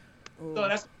 Ooh.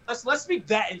 So let's speak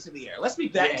that into the air. Let's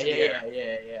speak that into the air.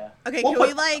 Yeah. Okay, We'll can we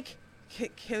put- like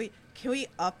can we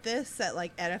up this at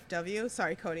like NFW?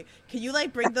 Sorry, Cody. Can you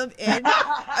like bring them in,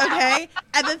 okay,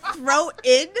 and then throw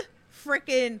in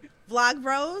freaking Vlog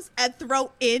Bros and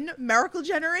throw in Miracle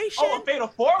Generation? Oh, a fatal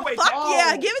four-way. Fuck tag.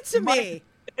 yeah, give it to me.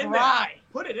 In there. Right.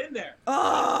 Put it in there.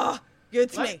 Oh, give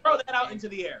it to Let's me. throw that out into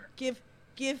the air.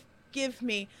 Give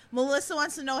me. Melissa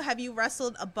wants to know: have you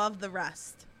wrestled above the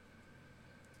rest?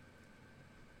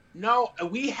 No,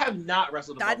 we have not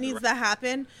wrestled. That above the needs ring. to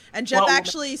happen. And Jeff Well,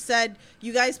 actually said,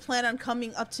 you guys plan on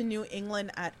coming up to New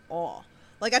England at all?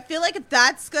 Like, I feel like if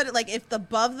that's gonna, like, if the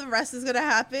above the rest is gonna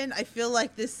happen, I feel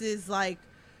like this is like,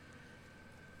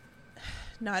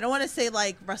 no, I don't want to say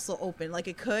like Wrestle Open, like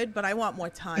it could, but I want more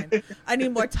time. I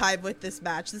need more time with this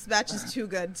match. This match is too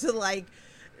good to like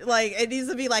it needs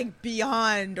to be like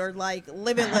Beyond or like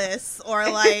Limitless or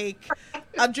like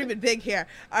I'm dreaming big here,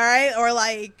 all right, or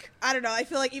like I don't know. I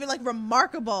feel like even like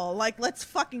Remarkable. Like let's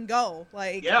fucking go.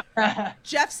 Like Yeah,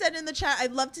 Jeff said in the chat,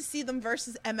 I'd love to see them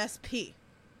versus MSP.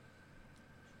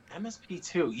 MSP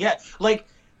too. Yeah, like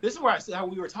this is where how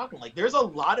we were talking. Like, there's a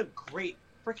lot of great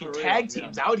freaking For real, tag yeah.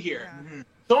 teams out here. Yeah.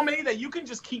 So many that you can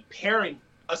just keep pairing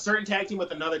a certain tag team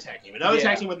with another tag team, another Yeah.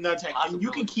 tag team with another tag team, and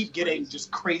you can keep getting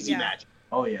just crazy Yeah. matches.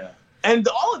 Oh yeah. And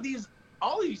all of these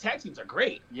tag teams are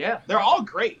great. Yeah. They're all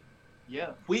great.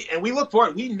 Yeah. We look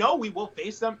forward. We know we will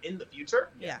face them in the future.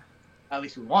 Yeah. At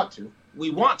least we want to. We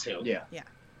want to. Yeah.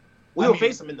 We I will mean,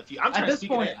 face them in the future. I'm trying to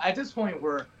speak it in. At this point,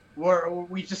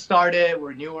 we just started.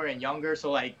 We're newer and younger, so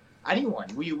like anyone,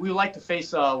 we like to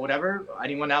face whatever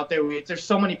anyone out there. There's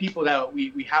so many people that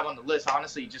we have on the list.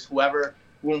 Honestly, just whatever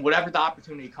the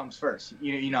opportunity comes first.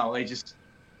 You know, they just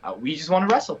we just want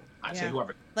to wrestle. I Yeah. say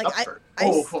whoever. Like up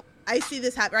first. I see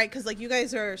this happen, right? Because like you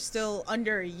guys are still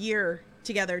under a year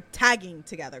together, tagging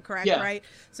together, correct? Yeah. Right.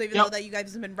 So even Yep. though that you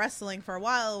guys have been wrestling for a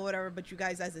while or whatever, but you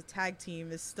guys as a tag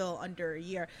team is still under a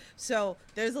year. So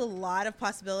there's a lot of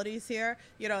possibilities here.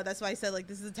 You know, that's why I said like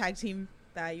this is a tag team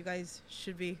that you guys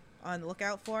should be on the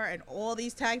lookout for, and all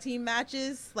these tag team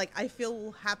matches, like I feel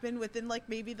will happen within like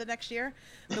maybe the next year.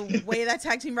 The way that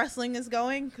tag team wrestling is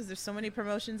going, because there's so many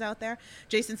promotions out there.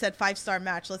 Jason said 5-star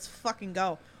match. Let's fucking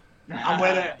go. I'm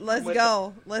with it. Let's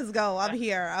go. Let's go. I'm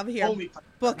here. Only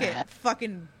Book it.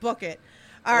 Fucking book it.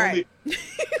 All Only- right.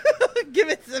 Give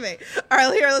it to me. All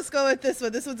right, here, let's go with this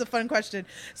one. This one's a fun question.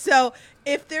 So,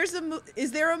 if there's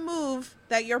is there a move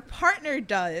that your partner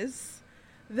does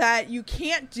that you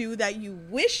can't do that you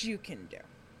wish you can do?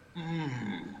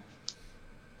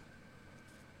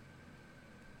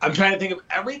 I'm trying to think of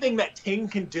everything that Ting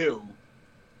can do,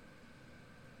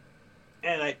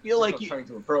 and I feel like turn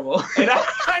into a promo. And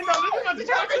I know this is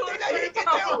about to turn into a straight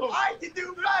promo. I can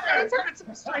do Turn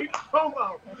into a straight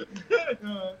promo.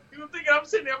 I'm thinking, I'm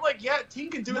sitting there, I'm like, yeah, Ting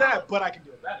can do that, but I can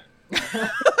do it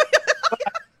better.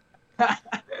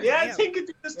 Yeah, Damn. Ting can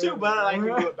do this too, but I can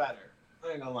do it better.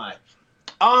 I ain't gonna lie.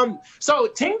 So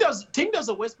Ting does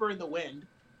a whisper in the wind.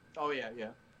 Oh yeah.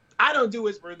 I don't do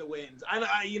whisper in the wind.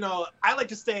 I like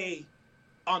to stay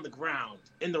on the ground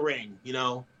in the ring. You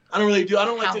know, I don't like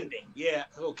Pounding. to. Yeah,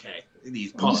 okay.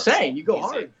 These You say you go Easy.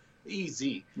 hard.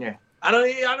 Easy. Yeah. I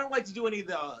don't like to do any of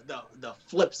the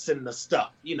flips and the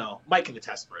stuff. You know, Mike can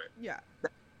attest for it. Yeah.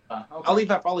 Okay. I'll leave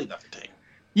that for Ting.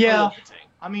 Yeah. I'll leave that for Ting.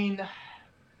 I mean,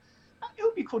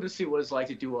 would be cool to see what it's like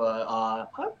to do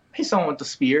hit someone with the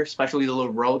spear, especially the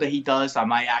little roll that he does. I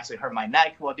might actually hurt my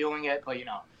neck while doing it, but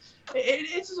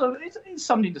it's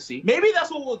something to see. Maybe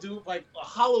that's what we'll do, like a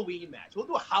Halloween match. We'll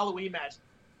do a Halloween match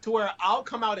to where I'll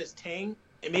come out as Ting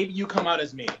and maybe you come out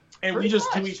as me, and we Pretty just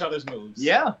much. do each other's moves.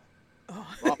 Yeah. Oh.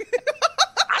 Well,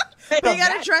 But you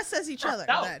gotta dress as each other.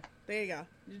 No. Then. There you go.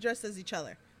 You dress as each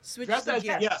other. Switch Dress the as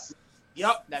gear. yes.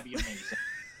 Yep. That'd be amazing.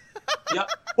 Yep.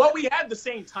 Well, we had the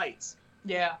same tights.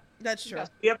 Yeah. That's true.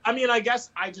 Yep. I mean, I guess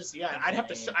I'd have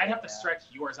to stretch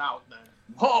yours out then.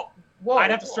 Whoa.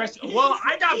 I'd have to stretch. Well,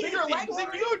 I got bigger legs than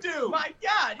you do. My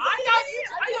God.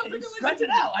 I got bigger legs Stretch than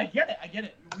it out. I get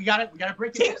it. We gotta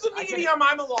break it. Ting's a I get it. medium.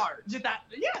 I'm a large.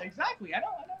 Yeah, exactly. I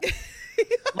know.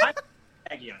 I'm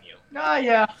baggy on you.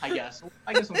 Yeah. I guess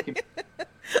we can.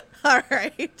 All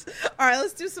right.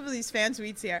 Let's do some of these fan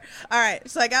tweets here. All right.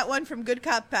 So I got one from Good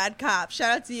Cop, Bad Cop.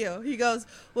 Shout out to you. He goes,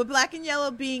 with Black and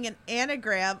Yellow being an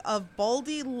anagram of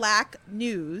Baldy Lack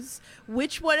News,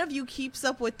 which one of you keeps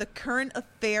up with the current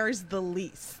affairs the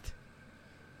least?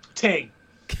 Ting.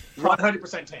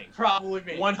 100% Ting. Probably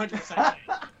me. 100%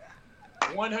 Ting.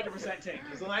 100% Ting.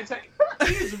 Because when I tell you,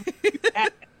 he is really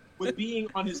bad with being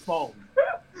on his phone,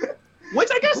 which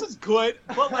I guess is good,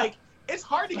 but like it's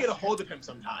hard to get a hold of him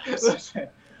sometimes. Listen,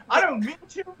 I don't mean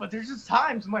to, but there's just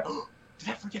times I'm like, oh, did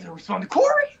I forget to respond to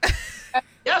Corey?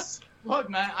 Yes. Look,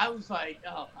 man, I was like,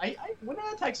 when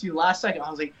I texted you last second,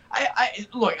 I was like,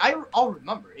 I'll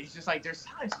remember. It's just like there's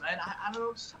times, man, I don't know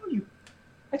what to tell you.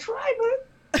 I tried,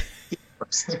 man.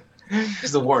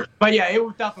 He's the worst. But yeah, it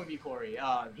would definitely be Corey.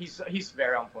 He's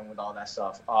very on point with all that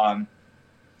stuff.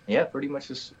 Yeah, pretty much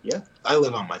just I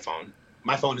live on my phone.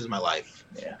 My phone is my life.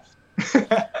 yeah.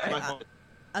 My phone.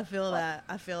 I feel that.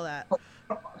 All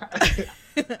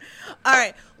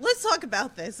right, let's talk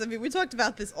about this. I mean, we talked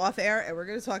about this off air, and we're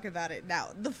going to talk about it now.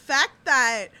 The fact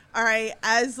that, all right,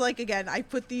 as like again, I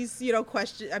put these,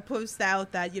 questions. I post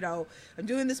out that I'm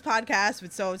doing this podcast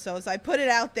with so and so, so I put it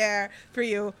out there for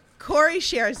you. Corey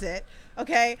shares it,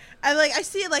 okay, and like I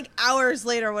see it like hours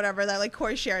later, or whatever, that like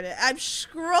Corey shared it. I'm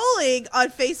scrolling on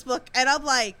Facebook, and I'm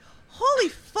like, holy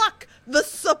fuck. The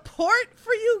support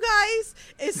for you guys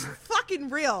is fucking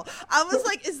real. I was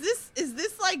like, is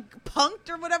this like punked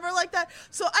or whatever like that?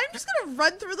 So I'm just gonna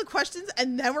run through the questions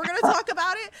and then we're gonna talk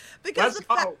about it because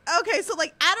okay. So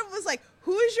like Adam was like,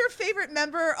 who is your favorite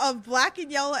member of Black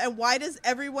and Yellow and why does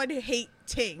everyone hate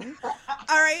Ting?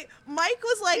 All right, Mike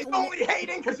was like, he's only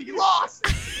hating because he lost.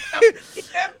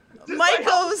 Mike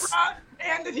goes,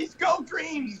 and that he's go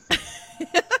Dreams.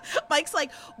 Mike's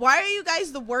like, why are you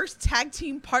guys the worst tag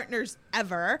team partners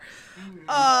ever?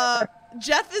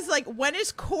 Jeff is like, when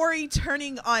is Corey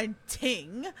turning on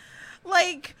Ting?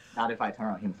 Like, not if I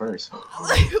turn on him first.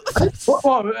 like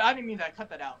Well, I didn't mean to cut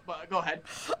that out, but go ahead.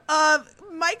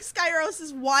 Mike Skyros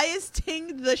says, why is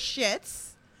Ting the shits?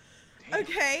 Damn.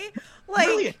 Okay, like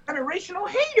Really a generational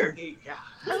hater. Yeah.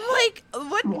 I'm like,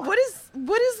 what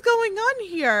is going on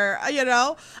here? I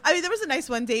mean, there was a nice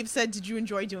one. Dave said, "Did you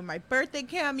enjoy doing my birthday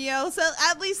cameo?" So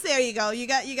at least there you go. You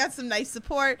got some nice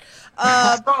support.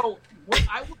 So what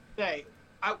I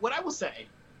will say,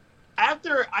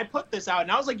 after I put this out,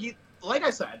 and I was like I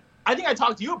said, I think I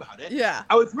talked to you about it. Yeah.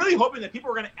 I was really hoping that people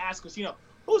were going to ask us,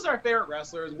 who's our favorite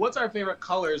wrestlers? What's our favorite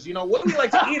colors? What do we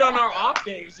like to eat on our off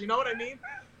days? You know what I mean?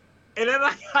 And then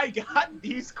I got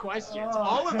these questions,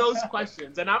 all of those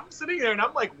questions, and I'm sitting there and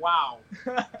I'm like, wow,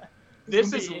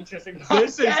 this is interesting.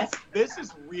 this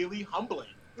is really humbling.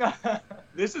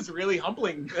 This is really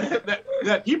humbling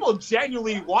that people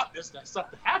genuinely want this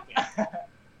stuff to happen.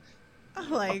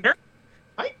 Like,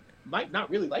 might not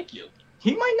really like you.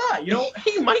 He might not.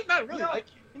 He might not really like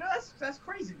you. That's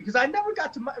crazy because I never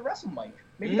got to wrestle Mike.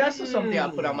 Maybe that's just something I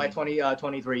put on my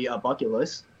 2023 bucket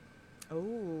list.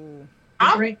 oh.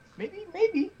 Maybe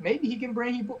he can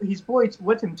bring his boys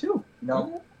with him too.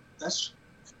 That's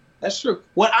true.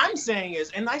 What I'm saying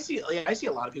is, and I see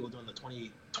a lot of people doing the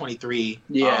 2023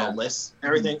 lists and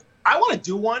everything. I want to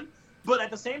do one, but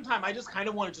at the same time, I just kind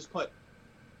of want to just put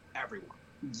everyone.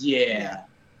 Yeah.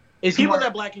 It's people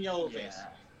that Black and Yellow face.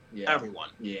 Yeah. Everyone.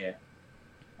 Yeah.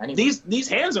 These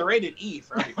hands are rated E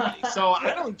for everybody, so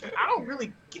I don't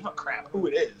really give a crap who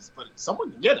it is, but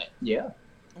someone can get it. Yeah.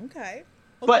 Okay.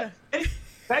 But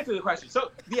back to the question.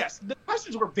 So yes, the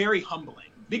questions were very humbling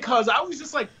because I was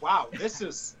just like, wow, this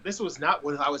was not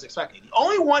what I was expecting. The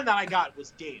only one that I got was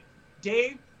Dave.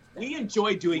 Dave, we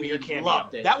enjoyed doing your cameo.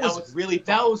 Loved it. That was really fun.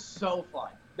 That was so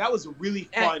fun. That was a really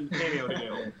fun cameo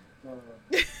to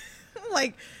do.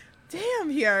 Like, damn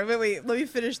here. Wait, let me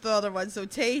finish the other one. So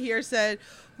Tay here said,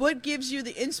 what gives you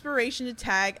the inspiration to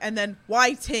tag? And then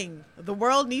why Ting? The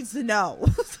world needs to know.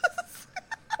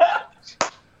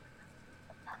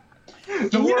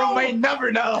 The You world know- may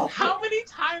never know. How many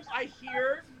times I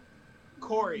hear,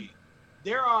 Corey,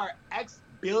 there are X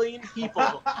billion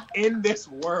people in this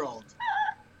world,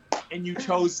 and you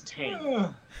chose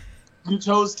Tang. You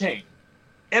chose Tang.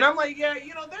 And I'm like, yeah,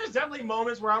 there's definitely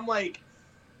moments where I'm like,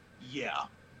 yeah,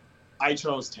 I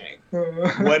chose Tang.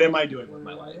 What am I doing with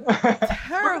my life?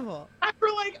 Terrible. I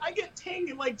feel like I get Tang,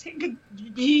 and like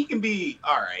he can be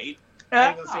all right. I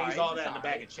ain't gonna say he's all that in a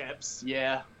bag of chips.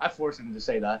 Yeah, I forced him to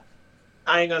say that.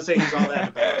 I ain't gonna say he's all that in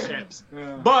a bag of chips.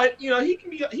 But he can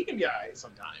be alright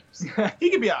sometimes. He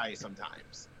can be alright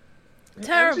sometimes.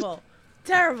 Terrible.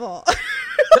 Terrible.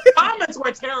 The comments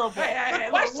were terrible. Hey, The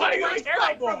questions what do you were expect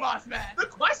terrible. from us, man? The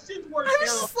questions were I was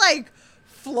terrible. just like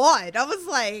flawed. I was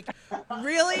like,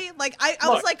 really? Like I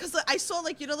was Look. like, cause I saw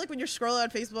like like when you're scrolling on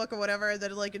Facebook or whatever, and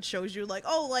then like it shows you like,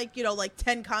 oh, like like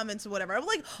 10 comments or whatever. I'm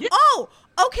like, Yeah. oh,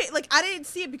 okay. Like I didn't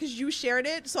see it because you shared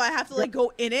it, so I have to like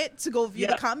go in it to go view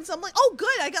the Yeah. comments. I'm like, oh,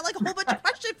 good. I got like a whole bunch of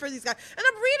questions for these guys, and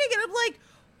I'm reading it. I'm like,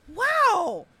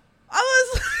 wow. I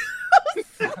was.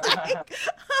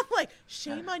 I'm like,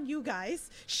 shame on you guys.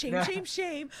 Shame, shame,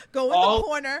 shame. Go in All- the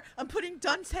corner. I'm putting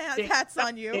dunce hats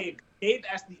on you. Dave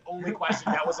asked the only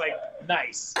question that was like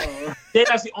nice. Dave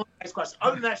asked the only nice question.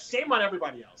 Other than that, shame on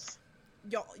everybody else.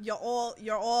 You're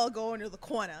all going to the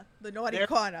corner, the naughty There-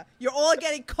 corner. You're all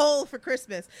getting coal for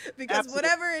Christmas because Absolutely.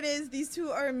 whatever it is, these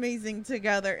two are amazing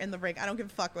together in the ring. I don't give a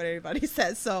fuck what anybody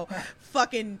says, so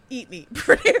fucking eat me,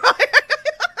 pretty much.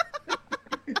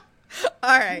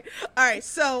 All right.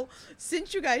 So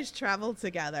since you guys travel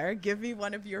together, give me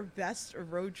one of your best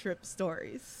road trip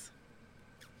stories.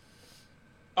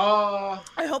 I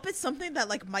hope it's something that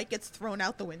like Mike gets thrown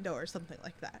out the window or something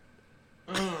like that,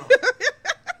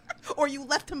 or you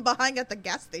left him behind at the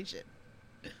gas station.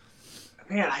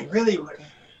 Man, I really would.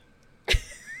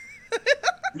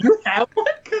 You have one?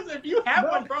 Because if you have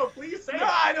one, bro, please say No,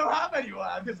 it. I don't have anyone.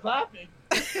 I'm just laughing.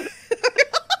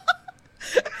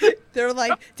 They're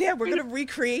like, damn, we're gonna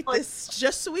recreate this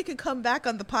just so we can come back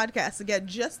on the podcast again,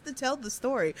 just to tell the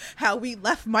story how we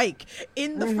left Mike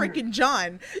in the freaking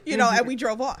John, and we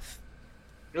drove off.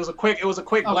 It was a quick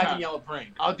black Okay. and yellow prank.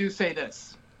 I'll do say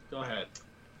this. Go ahead.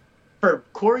 For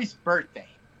Corey's birthday,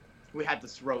 we had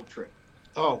this road trip.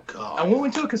 Oh And god. we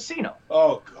went to a casino.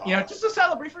 Oh god. Just to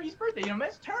celebrate for his birthday.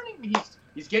 Man's turning.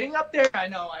 He's getting up there. I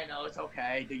know. It's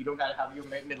okay. You don't gotta have your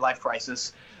midlife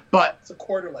crisis. But it's a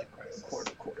quarter life crisis.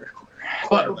 quarter.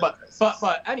 Quarter life crisis.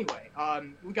 But anyway,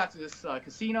 we got to this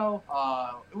casino.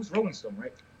 It was Rolling Stone,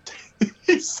 right?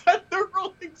 He said the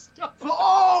Rolling Stones.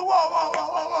 Oh,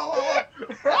 whoa.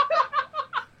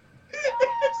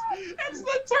 It's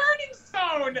the turning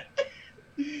stone.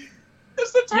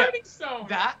 It's the turning stone.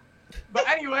 That. But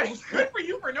anyway, It's good for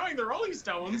you for knowing the Rolling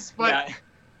Stones, but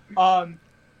yeah.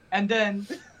 And then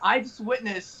I just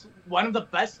witnessed one of the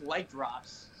best leg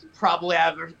drops probably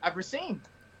I've ever seen.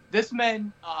 This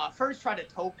man first tried to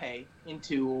tope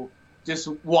into just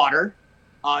water.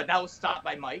 That was stopped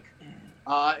by Mike.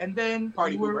 And then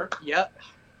Party we were, boomer. Yep.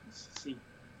 See.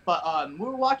 But we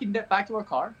were walking back to our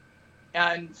car,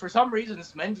 and for some reason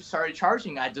this man just started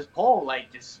charging at this pole,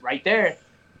 like just right there.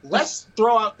 let's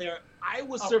throw out there. I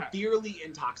was Okay. severely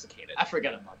intoxicated. I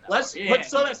forget about that. Let's one. Yeah. but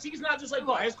so that Steve's not just like,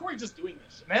 why is Corey just doing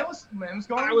this shit? Man was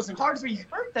going I was hard for his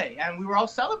birthday, and we were all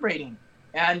celebrating.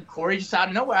 And Corey just out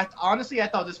of nowhere. Honestly, I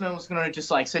thought this man was gonna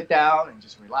just like sit down and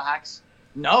just relax.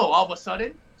 No, all of a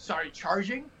sudden started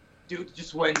charging. Dude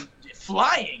just went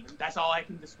flying. That's all I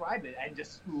can describe it, and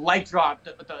just leg dropped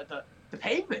the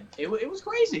pavement. It was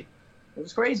crazy. It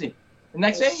was crazy. The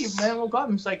next day, man woke up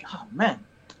and was like, "Oh man,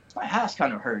 my ass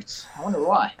kind of hurts. I wonder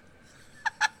why."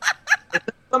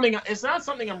 It's not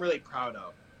something I'm really proud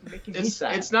of. Making me It's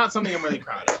sad. not something I'm really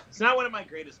proud of. It's not one of my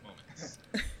greatest moments.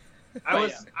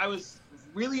 But I was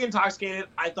really intoxicated.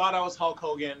 I thought I was Hulk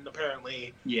Hogan.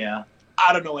 Apparently, yeah,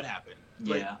 I don't know what happened.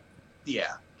 But yeah.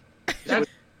 yeah.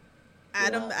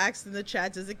 Adam Yeah. asked in the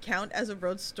chat, does it count as a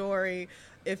road story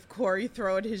if Corey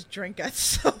throwing his drink at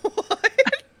someone?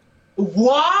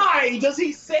 Why does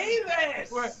he say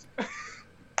this? What?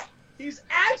 He's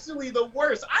actually the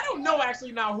worst. I don't know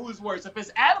actually now who's worse, if it's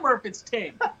Adam or if it's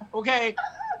Tim. Okay?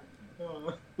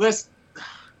 Listen,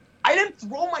 I didn't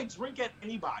throw my drink at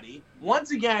anybody.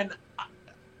 Once again,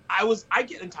 I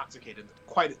get intoxicated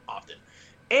quite often.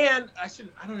 And I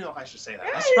don't know if I should say that.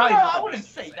 That's probably not I the wouldn't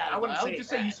best say to that. I wouldn't I say would just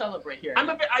that. say you celebrate here.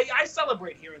 I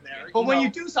celebrate here and there. But when know. you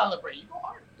do celebrate, you go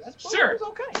hard. That's Sure. It's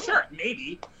okay. Sure,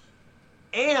 maybe.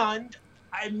 And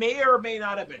I may or may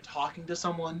not have been talking to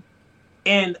someone,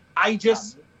 and I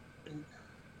just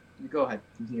You go ahead.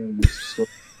 Continue your story.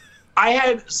 I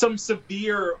had some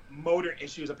severe motor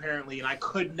issues apparently, and I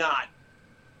could not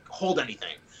hold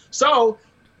anything. So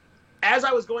as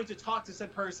I was going to talk to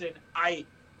said person, I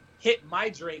hit my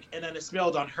drink and then it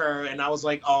spilled on her, and I was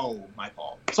like, oh, my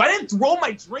fault. So I didn't throw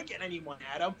my drink at anyone,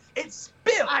 Adam. It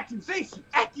spilled. Accusations.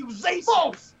 Accusations.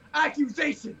 False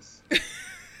accusations.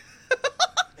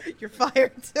 You're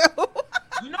fired too.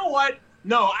 You know what?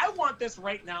 No, I want this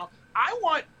right now. I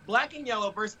want Black and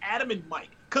Yellow versus Adam and Mike,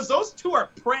 because those two are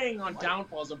preying on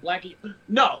downfalls of Black and...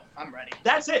 No, I'm ready.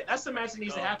 that's it. That's the match that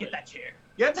needs to happen. Get that chair.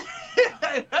 Yeah,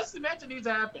 that's the match that needs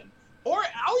to happen. Or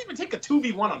I'll even take a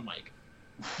 2v1 on Mike.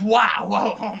 Wow.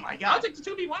 Whoa. Oh my I'll God. take the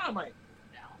 2v1 on Mike.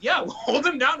 Yeah, we'll hold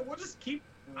him down. We'll just keep...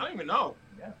 I don't even know.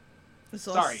 It's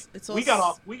all, Sorry, it's all,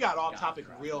 we got off topic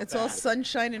real It's fast. all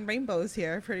sunshine and rainbows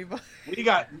here, pretty much. We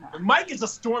got Mike is a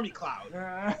stormy cloud.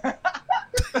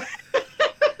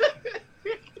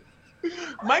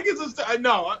 Mike is a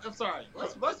no. I'm sorry.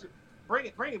 Let's bring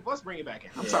it. Let's bring it back in.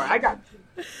 I'm sorry. I got.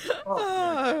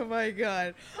 Oh my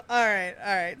God. All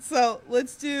right. So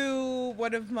let's do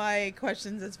one of my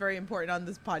questions that's very important on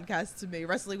this podcast to me,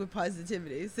 wrestling with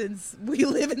positivity, since we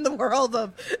live in the world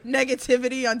of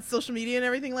negativity on social media and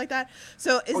everything like that.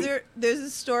 So there's a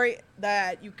story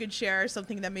that you could share,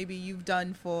 something that maybe you've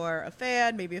done for a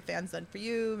fan, maybe a fan's done for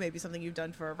you, maybe something you've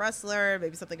done for a wrestler,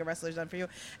 maybe something a wrestler's done for you,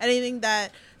 anything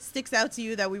that sticks out to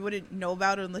you that we wouldn't know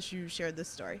about unless you shared this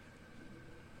story.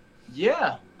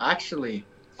 Yeah, actually.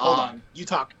 Hold on. You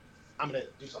talk. I'm gonna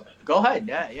do something. Go ahead.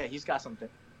 Yeah, he's got something.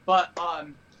 But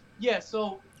yeah.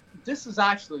 So this is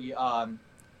actually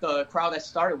the crowd that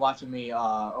started watching me,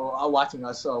 watching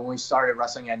us when we started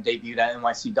wrestling and debuted at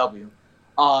NYCW.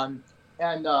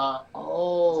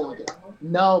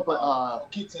 No,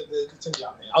 but Continue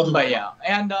on, man. I'll do. but yeah,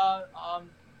 and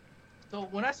so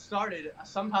when I started,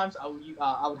 sometimes I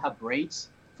would have braids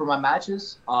for my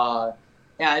matches,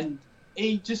 and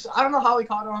I don't know how he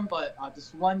caught on, but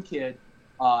this one kid,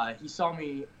 he saw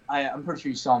me. I'm pretty sure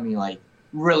he saw me like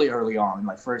really early on,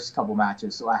 my first couple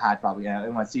matches. So I had probably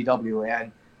in my CW,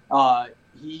 and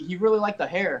he really liked the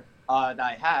hair that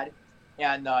I had,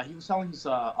 and he was telling his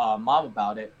mom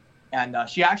about it, and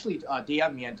she actually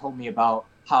DM'd me and told me about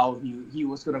how he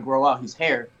was gonna grow out his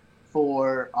hair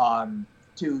for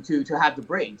to have the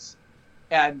braids,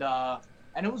 and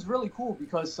it was really cool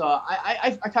because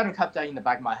I kind of kept that in the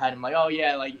back of my head. I'm like, oh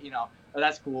yeah, like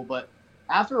that's cool. But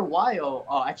after a while,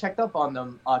 I checked up on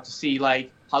them to see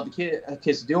like how the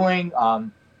kid's doing,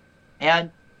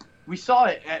 and we saw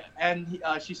it, and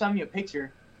she sent me a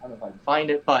picture. I don't know if I can find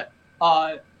it, but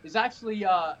it's actually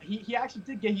he actually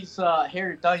did get his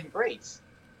hair done in braids.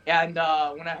 And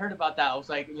when I heard about that, I was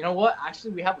like, you know what?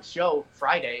 Actually, we have a show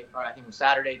Friday, or I think it was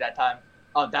Saturday that time,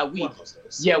 that week. One of those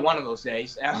days. Yeah, one of those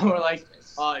days. And we're like,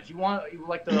 if you would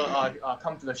like to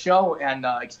come to the show and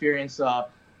experience,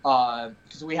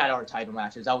 because we had our title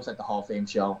matches. I was at the Hall of Fame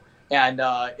show, and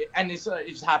it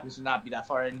just happens to not be that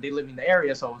far, and they live in the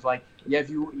area. So I was like, yeah, if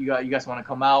you guys want to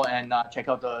come out and check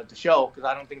out the show, because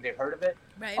I don't think they've heard of it.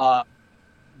 Right.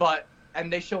 And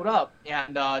they showed up,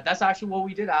 and that's actually what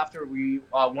we did after we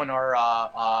won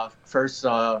our first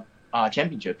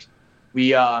championships.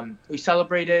 We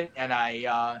celebrated,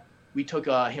 and we took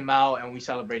him out, and we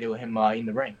celebrated with him in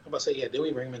the ring. I'm about to say, yeah, did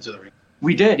we bring him into the ring?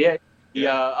 We did,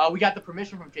 yeah. We got the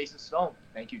permission from Jason Stone.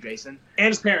 Thank you, Jason. And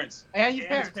his parents. And his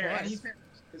parents.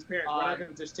 His parents. We're not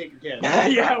going to just take your kid.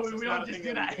 Yeah, we It's don't not a just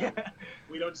thing do that.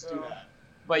 We don't just do that.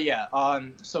 But yeah,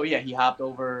 so yeah, he hopped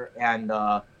over, and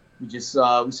we just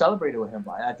we celebrated with him.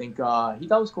 I think he thought it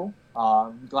was cool.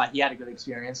 Glad he had a good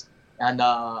experience. And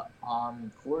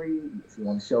Corey, if you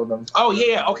want to show them. Oh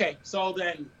yeah, okay. So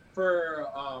then for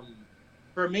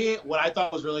me, what I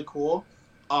thought was really cool,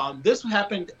 this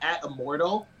happened at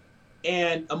Immortal,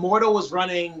 and Immortal was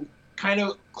running kind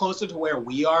of closer to where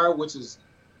we are, which is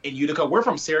in Utica. We're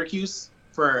from Syracuse.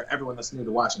 For everyone that's new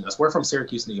to watching us, we're from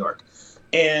Syracuse, New York.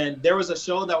 And there was a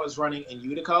show that was running in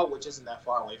Utica, which isn't that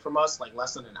far away from us, like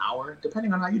less than an hour,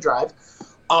 depending on how you drive.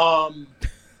 And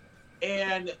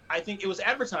I think it was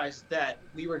advertised that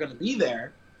we were going to be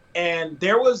there. And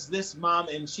there was this mom,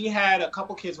 and she had a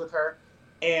couple kids with her.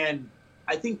 And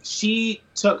I think she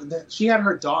had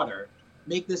her daughter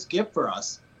make this gift for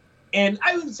us. And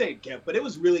I wouldn't say a gift, but it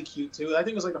was really cute too. I think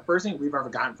it was like the first thing we've ever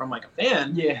gotten from like a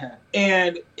fan. Yeah.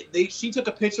 And she took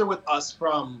a picture with us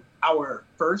from our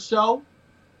first show,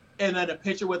 and then a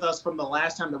picture with us from the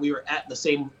last time that we were at the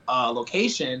same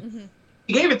location. Mm-hmm.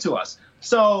 He gave it to us.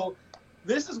 So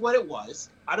this is what it was.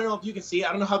 I don't know if you can see it.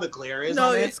 I don't know how the glare is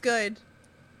on it. No, it's good.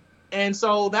 And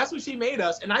so that's what she made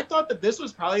us. And I thought that this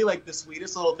was probably like the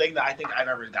sweetest little thing that I think I've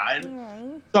ever gotten.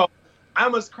 Aww. So I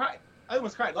almost cried.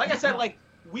 Like I said, like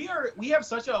we have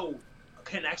such a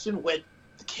connection with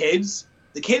the kids.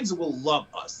 The kids will love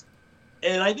us.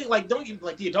 And I think like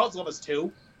the adults love us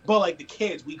too. but like the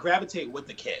kids, we gravitate with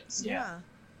the kids. Yeah.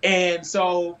 And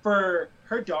so for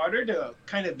her daughter to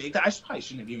kind of make that, I probably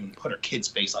shouldn't have even put her kid's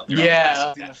face on there. Yeah. I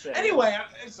was gonna say. Anyway,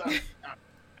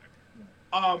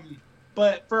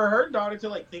 but for her daughter to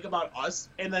like think about us,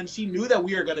 and then she knew that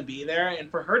we were gonna be there, and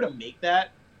for her to make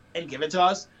that and give it to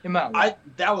us,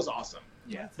 that was awesome.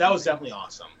 Yeah. That was definitely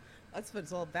awesome. That's what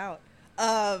it's all about.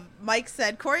 Mike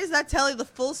said, Corey's not telling the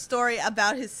full story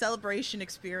about his celebration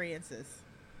experiences.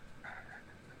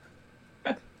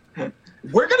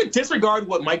 We're gonna disregard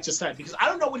what Mike just said because I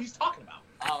don't know what he's talking about.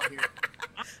 I don't hear.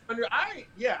 I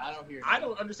don't hear. I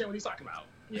don't understand what he's talking about.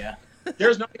 Yeah.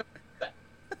 There's nothing.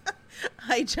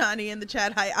 Hi, Johnny in the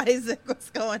chat. Hi, Isaac. What's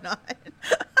going on?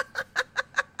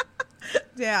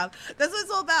 Yeah, that's what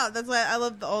it's all about. That's why I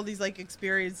love all these like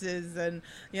experiences, and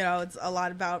you know, it's a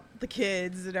lot about the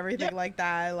kids and everything like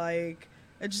that. Like,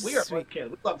 it's just We are sweet. kids.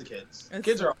 We love the kids. It's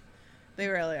Kids are. They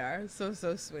really are so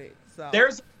sweet. So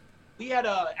We had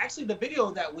actually the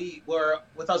video that we were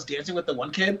with us dancing with the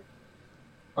one kid.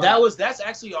 That's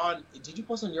actually on. Did you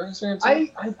post on your Instagram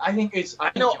too? I think it's.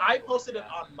 I know I posted it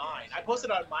on mine. I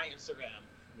posted it on my Instagram.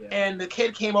 Yeah. And the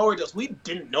kid came over to us. We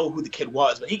didn't know who the kid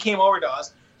was, but he came over to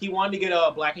us. He wanted to get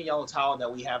a black and yellow towel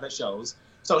that we have at shows.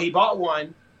 So he bought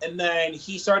one, and then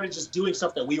he started just doing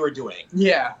stuff that we were doing.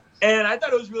 Yeah. And I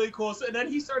thought it was really cool. So, and then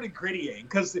he started grittying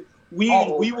because we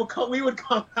would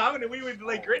come out and we would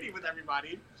like gritty with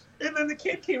everybody. And then the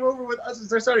kid came over with us and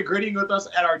they started grittying with us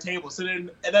at our table. So then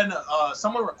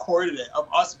someone recorded it of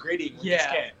us grittying with this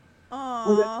kid.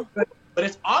 Aww. But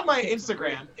it's on my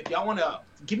Instagram. If y'all want to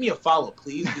give me a follow,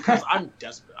 please, because I'm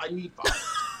desperate. I need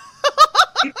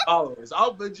followers.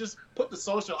 I'll just put the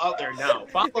social out there now.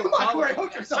 Follow. Corey,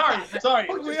 hook yourself. Sorry.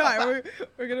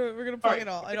 We're gonna plug it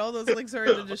all, and all those links are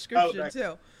in the description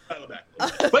too.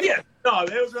 But yeah, no,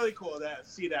 it was really cool to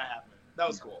see that happen. That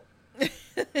was cool.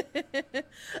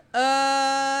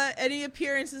 Any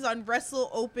appearances on Wrestle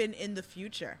Open in the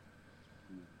future?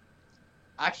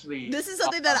 Actually, This is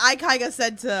something that I kind of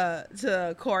said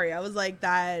to Corey. I was like,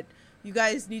 that you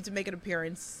guys need to make an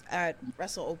appearance at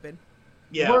Wrestle Open.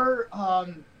 Yeah. we're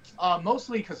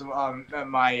mostly because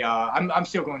I'm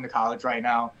still going to college right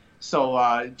now.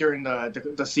 So during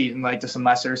the season, like the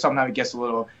semester, sometimes it gets a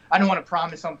little. I don't want to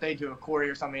promise something to a Corey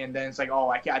or something, and then it's like, oh,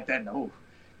 I can't. Then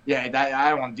I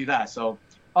don't want to do that. So,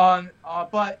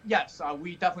 but yes,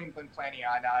 we definitely been planning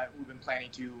on. We've been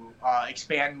planning to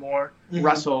expand more,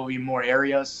 wrestle in more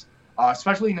areas,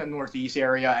 especially in the Northeast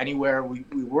area. Anywhere we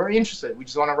were interested, we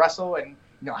just want to wrestle and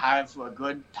have a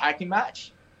good tag team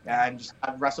match and just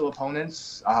have wrestle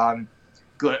opponents.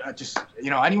 Good, just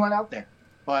anyone out there.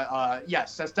 But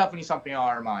yes, that's definitely something on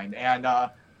our mind. And I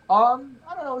don't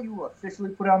know, you officially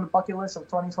put it on the bucket list of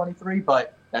 2023,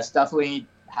 but that's definitely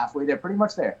halfway there, pretty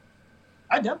much there.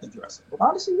 I definitely do wrestling.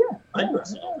 Honestly, yeah. I do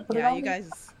wrestling. Put it Yeah, on you there.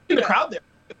 guys. In the crowd there.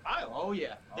 Wild. Oh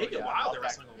yeah. They get wild at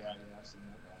Wrestling Open. I've seen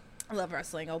that. I love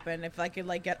Wrestling Open. If I could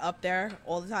like get up there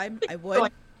all the time, I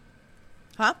would.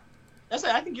 Huh?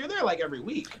 I think you're there like every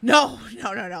week. No.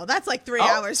 That's like 3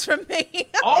 hours from me.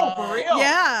 Oh, for real?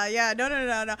 Yeah.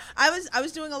 No. I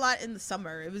was doing a lot in the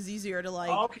summer. It was easier to like,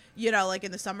 Okay. like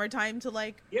in the summertime to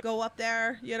like go up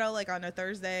there, like on a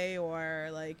Thursday or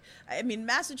like, I mean,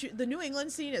 Massachusetts, the New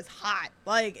England scene is hot.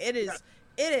 Like it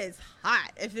is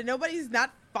hot. If nobody's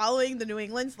not following the New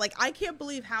England, like I can't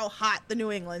believe how hot the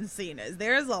New England scene is.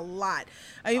 There's a lot.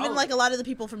 Even like a lot of the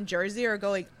people from Jersey are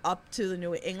going up to the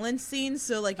New England scene.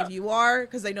 So like if you are,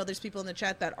 because I know there's people in the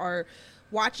chat that are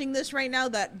watching this right now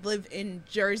that live in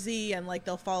Jersey and like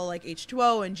they'll follow like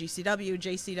H2O and GCW,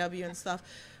 JCW and stuff.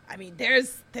 I mean,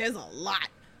 there's a lot.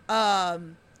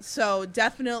 So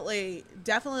definitely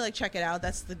like check it out.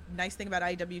 That's the nice thing about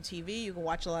IWTV. You can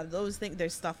watch a lot of those things.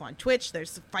 There's stuff on Twitch.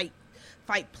 There's Fight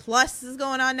Plus is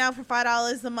going on now for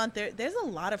 $5 a month. There's a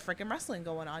lot of freaking wrestling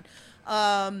going on.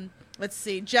 Let's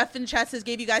see. Jeff in the chat says,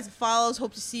 gave you guys follows.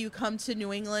 Hope to see you come to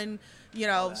New England,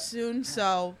 soon.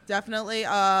 So definitely.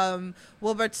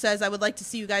 Wilbert says, I would like to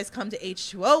see you guys come to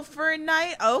H2O for a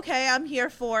night. Okay, I'm here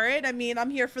for it. I mean, I'm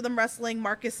here for them wrestling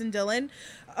Marcus and Dylan.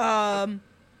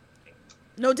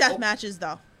 No death matches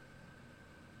though.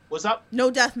 What's up? No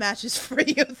death matches for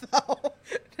you though.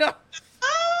 No.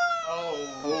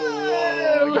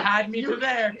 Oh, you had me to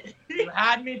there. You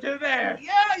had me to there.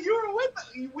 Yeah,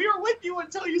 we were with you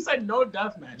until you said no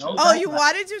death match. Oh, you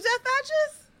wanted to do death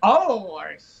matches? Oh,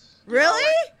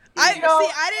 really? I know-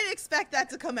 I didn't expect that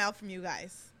to come out from you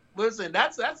guys. Listen,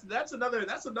 that's another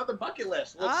bucket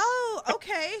list. Oh,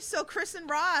 okay. So Chris and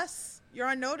Ross, you're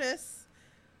on notice.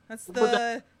 That's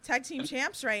the tag team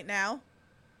champs right now.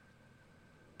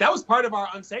 That was part of our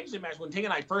unsanctioned match when Ting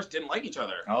and I first didn't like each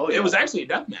other. Oh, yeah. It was actually a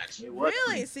death match. It was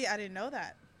Really? See, I didn't know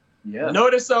that. Yeah.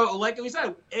 Notice, so like we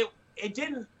said, it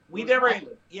didn't. We It was never.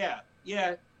 violent. Yeah.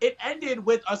 It ended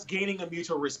with us gaining a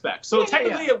mutual respect. So Yeah,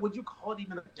 technically, would you call it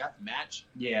even a death match?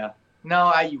 Yeah.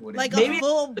 No, you wouldn't. Like Maybe- a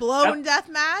full-blown death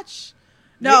match?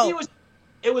 Maybe No.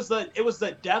 it was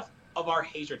the death of our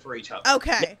hatred for each other.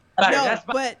 Okay. Better, No, that's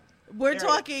but we're There it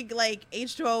talking like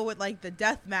H2O with like the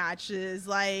death matches,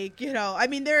 like, you know, I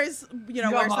mean, there's, you know,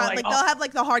 You where it's know, not like, like they'll have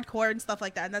like the hardcore and stuff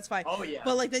like that, and that's fine. Oh yeah.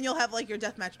 But like then you'll have like your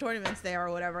deathmatch tournaments there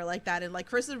or whatever like that, and like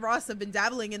Chris and Ross have been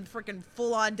dabbling in freaking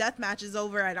full-on death matches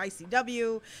over at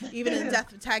ICW, even in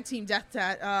tag team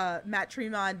Matt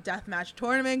Tremont deathmatch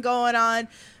tournament going on.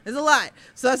 There's a lot.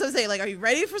 So that's what I'm saying. Like, are you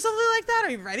ready for something like that?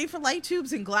 Are you ready for light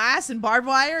tubes and glass and barbed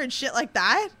wire and shit like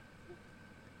that?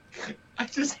 I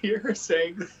just hear her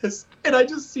saying this, and I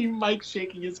just see Mike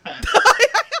shaking his head.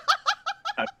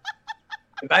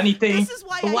 If anything, This is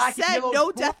why I black and said yellow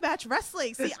no ball- deathmatch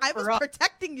wrestling. See, This I was for us.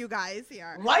 protecting you guys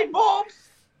here. light bulbs.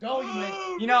 No,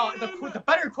 you know the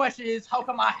better question is how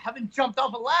come I haven't jumped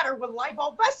off a ladder with a light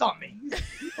bulb vest on me?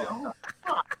 You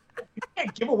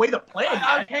can't give away the plan.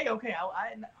 man. Okay.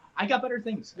 I got better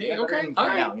things. I got better Okay, things all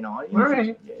right right. now, you know. All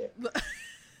right. Yeah.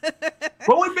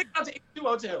 What would make out to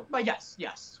H2O2? But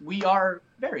yes, we are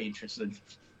very interested.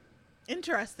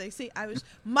 Interesting. See,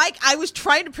 Mike, I was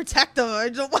trying to protect them. I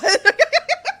just-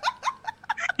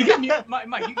 You can mute,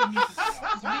 Mike. You can mute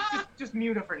this. Just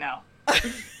mute it for now.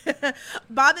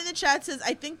 Bob in the chat says,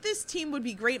 I think this team would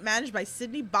be great managed by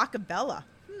Sydney Bacabella.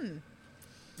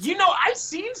 You know, I've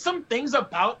seen some things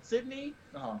about Sydney.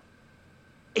 Uh-huh.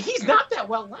 He's not that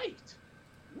well liked.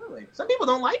 Really? Some people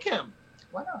don't like him.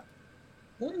 Why not?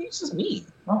 Well, he's just mean.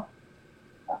 Oh.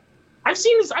 I've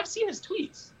seen his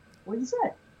tweets. What did you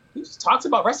say? He just talks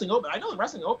about Wrestling Open. I know the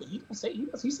Wrestling Open. He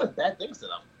says bad things to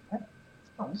them.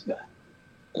 Oh, this guy.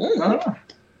 Mm-hmm.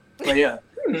 But yeah.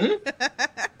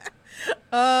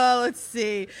 Let's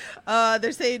see.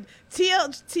 They're saying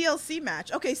TLC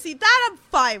match. Okay, see, that I'm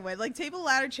fine with. Like, table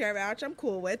ladder chair match, I'm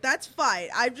cool with. That's fine.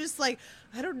 I'm just like,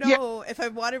 I don't know if I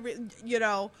want to, you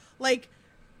know, like,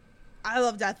 I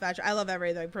love deathmatch. I love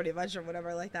everything pretty much or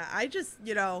whatever like that. I just,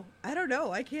 you know, I don't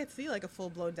know. I can't see like a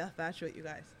full-blown deathmatch with you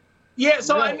guys. Yeah,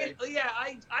 so I Really?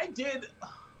 mean, I did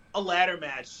a ladder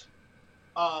match,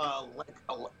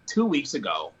 2 weeks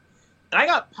ago, and I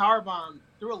got powerbombed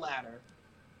through a ladder,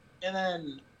 and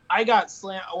then I got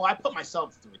slammed. Well, I put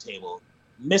myself through a table.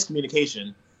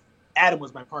 Miscommunication. Adam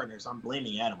was my partner, so I'm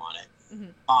blaming Adam on it.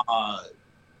 Mhm.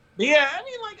 But yeah, I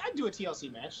mean, like, I'd do a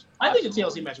TLC match. I think a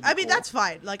TLC match would be I mean, cool. that's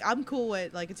fine. Like, I'm cool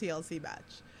with like a TLC match.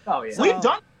 Oh yeah. So- We've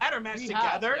done a ladder match We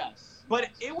together, have, yes. but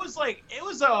it was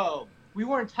We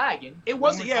weren't tagging. it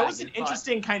was We yeah, it weren't was an tagging, but-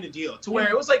 interesting kind of deal to where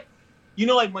it was like, you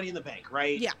know, like Money in the Bank,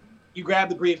 right? Yeah. You grab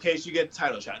the briefcase, you get the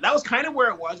title shot. That was kind of where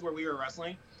it was, where we were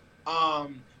wrestling.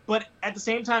 But at the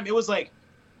same time, it was like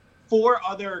 4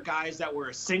 other guys that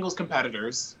were singles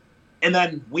competitors, and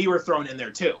then we were thrown in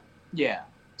there too. Yeah.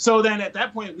 So then at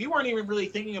that point, we weren't even really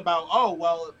thinking about, oh,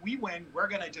 well, if we win, we're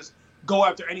going to just go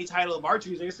after any title of our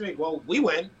choosing. It's like, well, we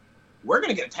win, we're going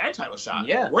to get a tag title shot.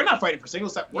 Yeah. We're not fighting for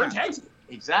singles. We're Yeah. tag team.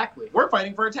 Exactly. We're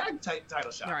fighting for a tag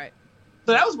title shot. All right.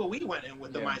 So that was what we went in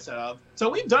with the Yeah. mindset of. So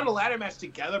we've done a ladder match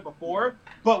together before,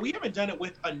 but we haven't done it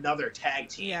with another tag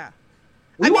team. Yeah.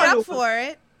 We I mean, wanna I'm do it for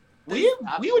it. We would do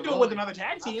it with Absolutely. another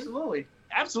tag team. Absolutely.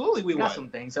 Absolutely, we We got would. some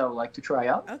things I would like to try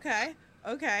out. Okay.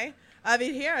 I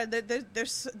mean, here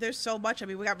there's so much. I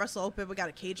mean, we got Wrestle Open. We got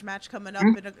a cage match coming up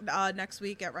in next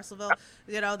week at Wrestleville.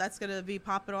 You know, that's gonna be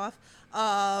popping off.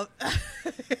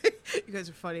 You guys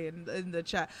are funny in the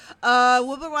chat.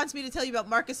 Wilbur wants me to tell you about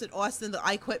Marcus and Austin, the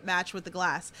I Quit match with the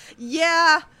glass.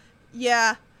 Yeah.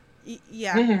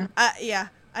 Mhm.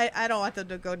 I don't want them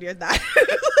to go near that.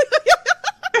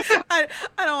 I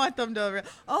don't want them to.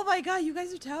 Oh my god, you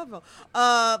guys are terrible.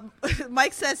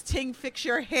 Mike says, "Ting, fix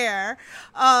your hair."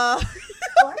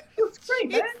 It's great,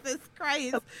 man. Jesus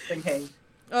Christ. Okay.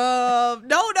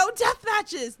 No death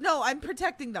matches. No, I'm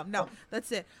protecting them. No,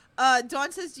 that's it.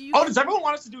 Dawn says, "Do you?" Oh, does everyone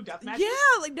want us to do death matches?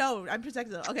 Yeah, like no, I'm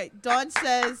protecting them. Okay, Dawn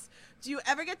says, "Do you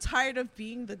ever get tired of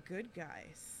being the good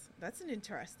guys?" That's an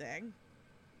interesting.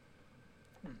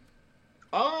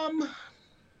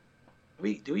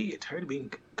 Do we get tired of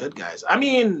being good guys? I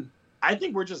mean, I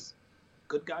think we're just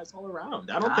good guys all around.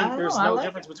 I don't think there's I no like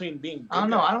difference between being good I don't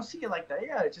know. guys. I don't see it like that.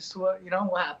 Yeah, it's just what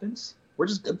what happens. We're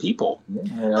just good people. Yeah,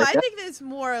 Well, like I that. think there's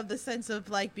more of the sense of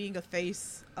like being a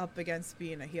face up against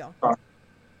being a heel.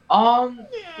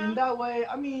 In that way,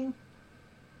 I mean,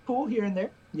 cool here and there.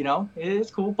 You know, it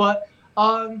is cool, but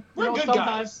you We're know, good sometimes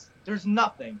guys. there's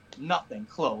nothing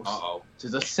close Uh-oh. to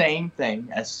the same thing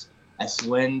as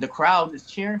when the crowd is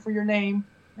cheering for your name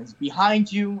and is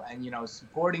behind you and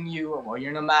supporting you while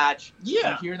you're in a match.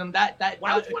 Yeah. You hear them that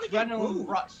Why would you wanna get adrenaline booed?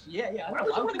 rush. Yeah. Why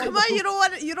would you wanna Come on, you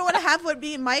don't want to have what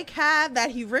me and Mike had,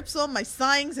 that he rips all my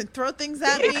signs and throw things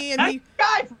at me, and he.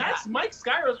 guy for That's that. Mike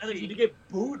Skyro's energy to get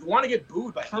booed. Want to get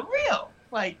booed by For him. real.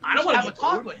 Like, I don't want wanna to get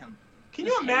talk booed. with him. Can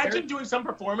you This imagine hater. doing some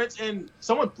performance and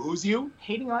someone boos you?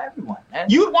 Hating on everyone, man.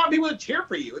 You would want people to cheer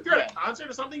for you. If you're at a Yeah. concert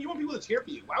or something, you want people to cheer for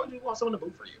you. Why would you want someone to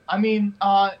boo for you? I mean,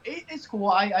 it's cool.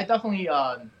 I definitely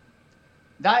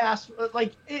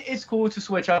it's cool to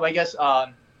switch up. I guess.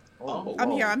 I'm Whoa.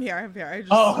 here. I just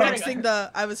Oh, okay.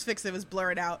 fixing it was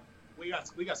blurred out. We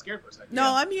got scared for a second. No,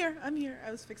 Yeah. I'm here.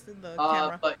 I was fixing the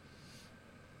camera. But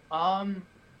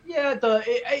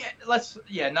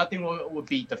nothing will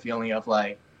beat the feeling of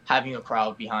like having a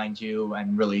crowd behind you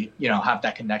and really have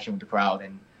that connection with the crowd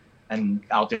and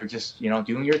out there just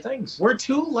doing your things. We're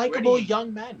two likable Pretty.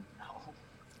 young men.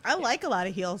 I like a lot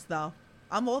of heels, though.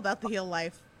 I'm all about the heel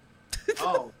life.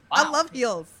 Oh, I Wow. love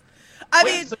heels. I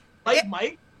mean, so like it-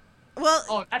 Mike? well,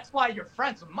 Oh, that's why you're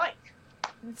friends with Mike.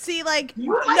 see, like, You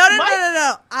no, like no, Mike?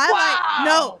 no. I like,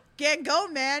 no, Wow.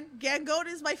 Gangone, man. Gangone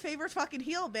is my favorite fucking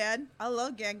heel, man. I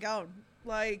love Gangone.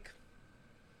 Like,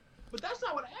 But that's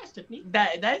not what I asked, Tiffany.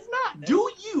 That is not. Do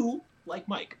you like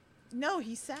Mike? no,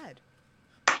 he's sad.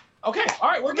 Okay, all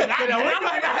right, we're good. We're good.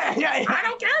 I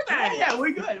don't care then. Yeah,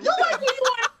 we're good. You like who you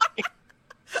want to like.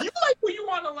 You like who you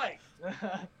want to like.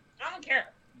 I don't care.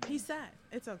 He's sad.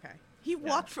 It's okay. He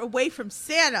walked away from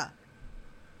Santa.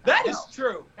 That Wow. is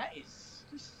true. That is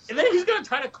just And then he's gonna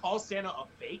try to call Santa a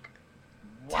fake.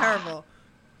 wow. Terrible.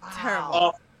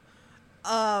 Terrible.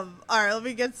 Oh, All right, let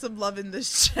me get some love in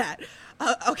this chat.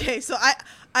 Okay, so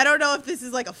I don't know if this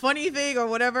is like a funny thing or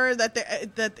whatever that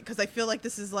because I feel like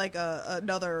this is like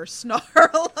another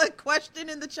snarl question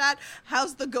in the chat.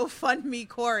 How's the GoFundMe,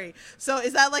 Corey? So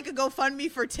is that like a GoFundMe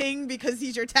for Ting because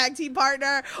he's your tag team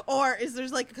partner, or is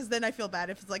there's like, because then I feel bad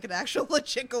if it's like an actual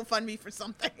legit GoFundMe for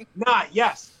something. nah.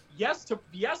 Yes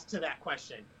to that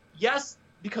question. Yes,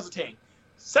 because of Ting.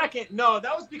 Second, no,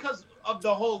 that was because of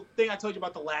the whole thing I told you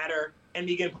about the ladder and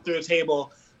me getting put through the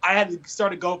table. I had to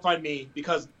start a GoFundMe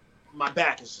because my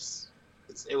back is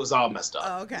just, it was all messed up.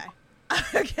 Oh, okay.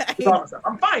 Okay. It's all messed up.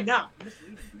 I'm fine now.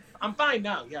 I'm fine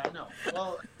now. Yeah, I know.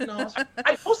 Well,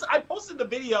 I posted the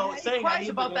video Yeah, he saying I cries need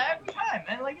about to- that every time,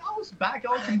 man. Like, I was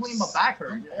complaining about back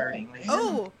hurting. Like,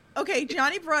 Oh, okay.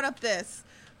 Johnny brought up this.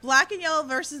 Black and Yellow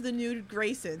versus the New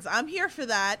Graysons. I'm here for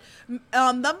that.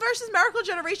 Them versus Miracle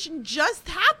Generation just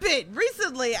happened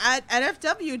recently at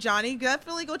NFW, Johnny.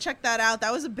 Definitely go check that out.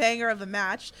 That was a banger of a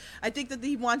match. I think that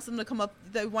he wants them to come up.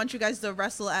 They want you guys to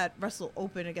wrestle at Wrestle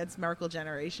Open against Miracle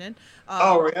Generation.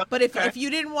 Oh, really? But if Okay. you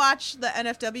didn't watch the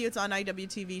NFW, it's on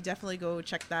IWTV. Definitely go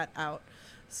check that out.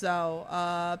 So,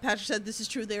 Patrick said, this is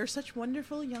true. They are such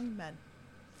wonderful young men.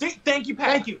 Thank you, Pat.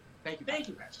 Thank you. Thank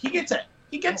you, Pat. He gets it.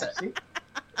 He gets it. See?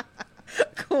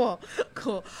 Cool.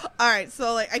 All right,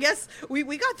 so like I guess we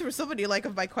got through so many like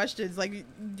of my questions, like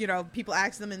people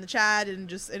ask them in the chat and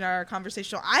just in our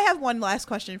conversation. I have one last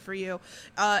question for you.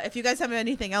 If you guys have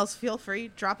anything else, feel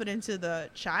free, drop it into the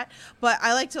chat. But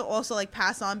I like to also like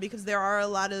pass on, because there are a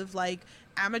lot of like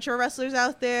amateur wrestlers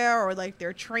out there, or like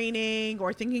they're training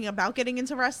or thinking about getting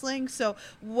into wrestling. So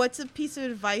what's a piece of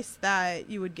advice that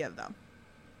you would give them?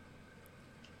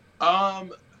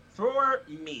 For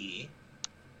me,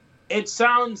 it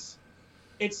sounds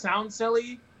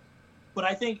silly, but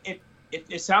I think if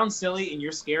it sounds silly and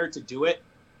you're scared to do it,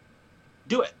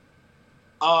 do it.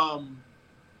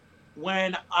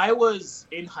 When I was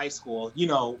in high school,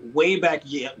 way back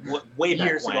Years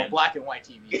when, ago, black and white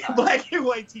TV. black and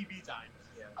white TV time.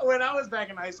 When I was back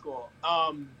in high school,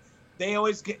 they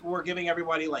always were giving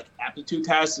everybody like aptitude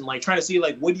tests and like trying to see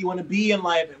like what do you want to be in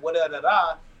life and what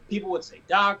da. People would say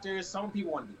doctors, some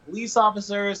people wanted to be police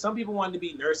officers, some people wanted to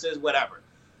be nurses, whatever.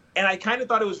 And I kind of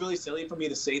thought it was really silly for me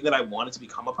to say that I wanted to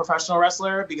become a professional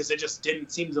wrestler, because it just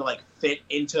didn't seem to like fit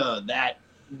into that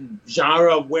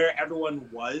genre of where everyone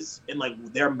was in like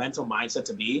their mental mindset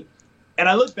to be. And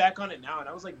I look back on it now and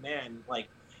I was like, man, like,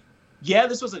 yeah,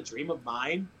 this was a dream of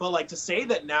mine, but like to say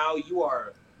that now you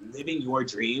are living your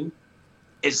dream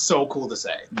is so cool to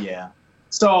say. Yeah.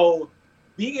 So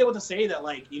being able to say that,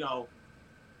 like,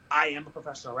 I am a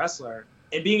professional wrestler,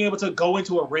 and being able to go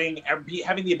into a ring,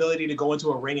 having the ability to go into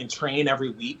a ring and train every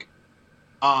week,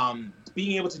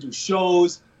 being able to do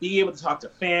shows, being able to talk to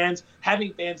fans,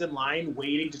 having fans in line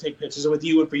waiting to take pictures with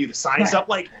you and for you to sign stuff,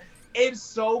 like, it's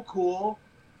so cool.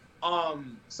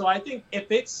 So I think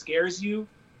if it scares you,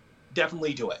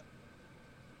 definitely do it.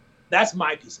 That's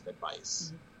my piece of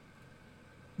advice.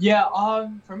 Yeah,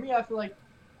 for me, I feel like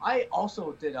I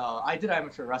also did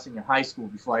amateur wrestling in high school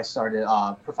before I started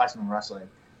professional wrestling.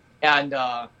 And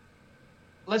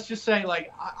let's just say,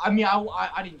 like, I mean,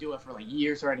 I didn't do it for like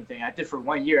years or anything. I did for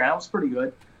 1 year, and that was pretty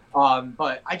good.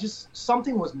 But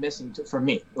something was missing for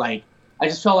me. Like, I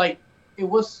just felt like it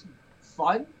was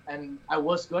fun and I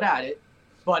was good at it,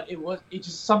 but it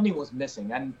just something was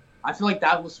missing. And I feel like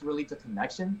that was really the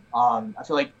connection. I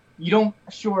feel like you don't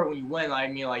sure when you win. I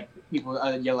mean, like people,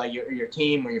 like your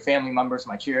team or your family members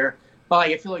might cheer, but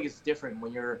like I feel like it's different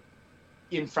when you're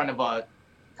in front of a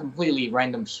completely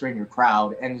random stranger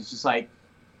crowd, and it's just like,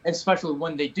 especially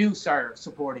when they do start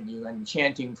supporting you and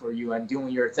chanting for you and doing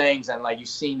your things, and like you've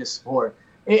seen the support,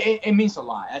 it means a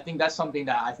lot. I think that's something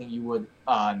that I think you would,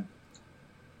 I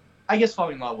guess, fall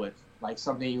in love with. Like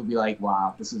something you'll be like,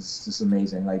 wow, this is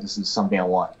amazing. Like this is something I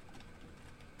want.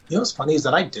 You know what's funny is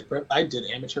that I did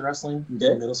amateur wrestling in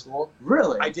middle school.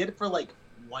 Really? I did it for like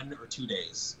 1 or 2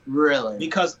 days. Really?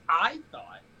 Because I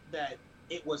thought that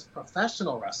it was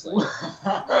professional wrestling.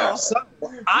 So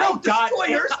I'm out.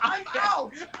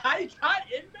 I got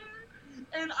in there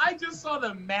and I just saw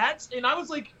the match and I was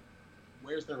like,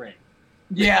 "Where's the ring?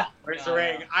 Yeah. Where's the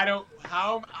ring? I don't.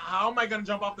 How am I gonna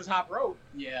jump off the top rope?"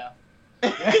 Yeah.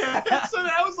 So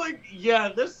I was like, "Yeah,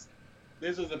 this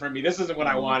isn't for me. This isn't what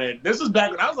I wanted." This was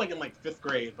back when I was like in like 5th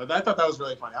grade, but I thought that was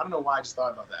really funny. I don't know why I just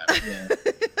thought about that. Yeah.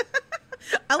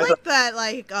 I like that,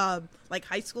 like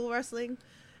high school wrestling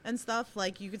and stuff.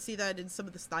 Like you could see that in some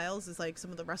of the styles. Is like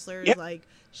some of the wrestlers, like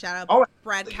shout out Oh,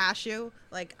 Brad Cashew.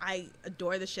 Like I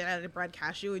adore the shit out of Brad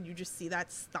Cashew, and you just see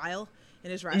that style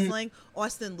in his wrestling.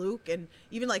 Austin Luke, and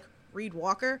even like Reed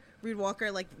Walker. Reed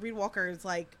Walker is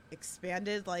like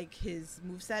expanded like his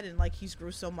moveset, and like he's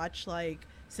grew so much like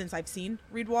since I've seen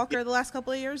Reed Walker the last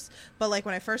couple of years. But like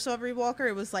when I first saw Reed Walker,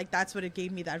 it was like that's what it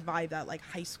gave me, that vibe, that like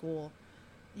high school,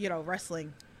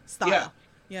 wrestling style.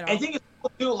 Yeah. I think it's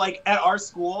cool too. Like at our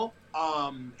school,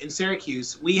 in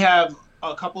Syracuse, we have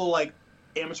a couple like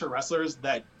amateur wrestlers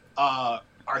that are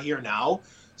here now.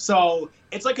 So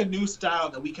it's like a new style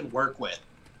that we can work with,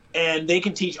 and they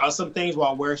can teach us some things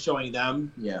while we're showing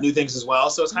them new things as well.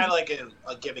 So it's kind of like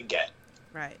a give and get.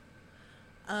 Right.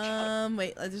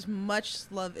 Wait, there's much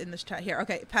love in this chat here.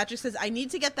 Okay, Patrick says, I need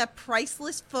to get that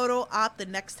priceless photo op the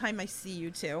next time I see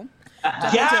you two.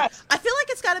 Yes! I feel like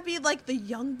it's got to be like the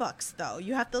Young Bucks, though.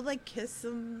 You have to like kiss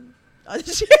them. Yeah,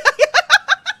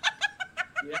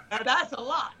 that's a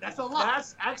lot. That's a lot.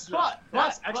 That's extra. But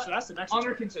That's an extra.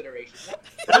 under consideration.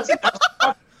 That's We'll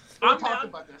I'm talk down.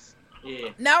 about this. Yeah.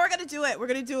 Now we're gonna do it. We're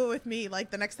gonna do it with me.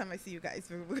 Like the next time I see you guys,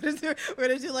 we're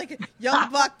gonna do like a Young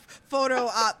Buck photo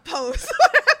op pose.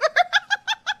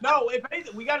 No, if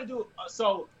anything, we got to do.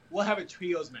 So we'll have a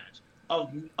trios match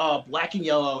of Black and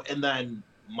Yellow, and then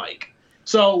Mike.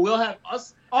 So we'll have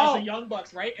us as the Young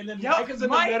Bucks, right? And then Mike is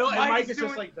in the middle, and Mike is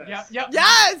just like this. Yep.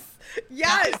 Yes.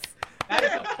 That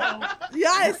is a phone.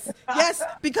 Yes,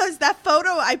 because that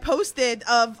photo I posted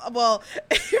of,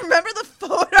 remember the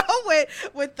photo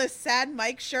with the sad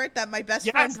Mike shirt that my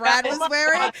best friend Brad was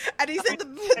wearing, and he's in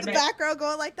the background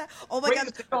going like that. Oh my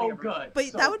god, so good.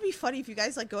 But that would be funny if you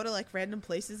guys like go to like random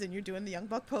places and you're doing the Young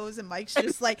Buck pose, and Mike's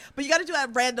just like, but you got to do it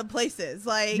at random places,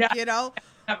 like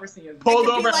Never seen it. Pulled it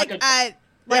could over be like at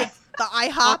the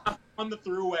IHOP. on the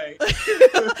throughway.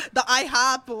 The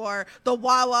IHOP or the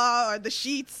Wawa or the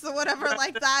Sheets or whatever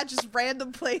like that, just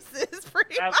random places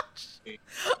pretty much.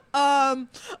 All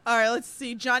right, let's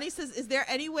see. Johnny says, is there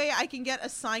any way I can get a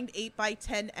signed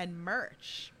 8x10 and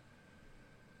merch?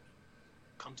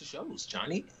 Come to shows,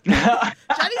 Johnny. Johnny's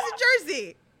in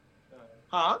Jersey.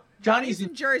 Huh? Johnny's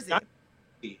in Jersey.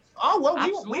 Oh well,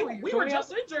 Absolutely. we were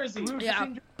just in Jersey. Yeah,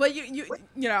 but you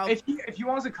know, if he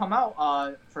wants to come out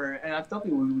for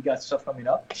NFW, we got stuff coming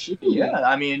up. Yeah,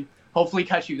 I mean, hopefully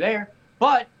catch you there.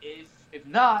 But if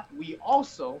not, we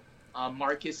also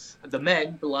Marcus the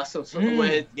Men bless us with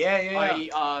what is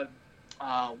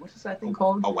that thing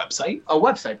called? A website. A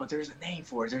website, but there's a name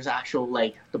for it. There's actual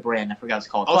like the brand. I forgot what it's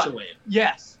called. Ocean Wave.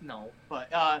 Yes, no,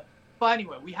 but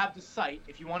anyway, we have the site.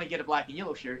 If you want to get a Black and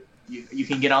Yellow shirt, you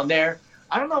can get on there.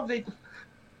 I don't know if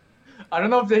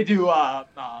they do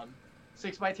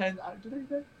 6x10. Do they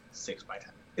do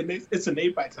 6x10? It's an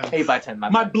 8x10.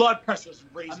 8x10. My blood pressure's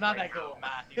raising. I'm not right that good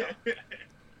now. with math.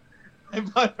 My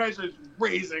blood pressure is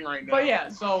raising right now. But yeah,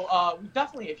 so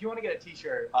definitely, if you want to get a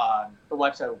T-shirt, the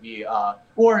website will be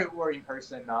or in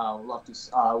person. We'd love to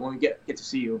when we get to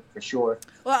see you for sure.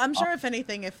 well, I'm sure if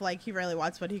anything, if like he really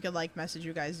wants one, he could like message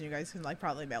you guys, and you guys can like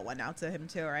probably mail one out to him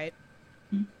too, right?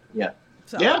 Yeah.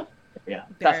 So, Yeah. Yeah.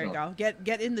 There definitely. you go.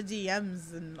 Get in the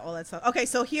DMs and all that stuff. Okay,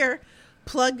 so here,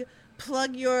 plug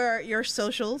your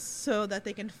socials so that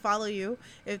they can follow you.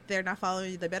 If they're not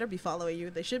following you, they better be following you.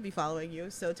 They should be following you.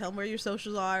 So tell them where your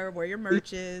socials are, where your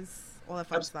merch is, all that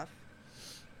fun stuff.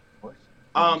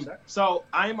 So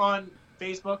I'm on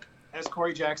Facebook as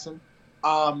Corey Jackson.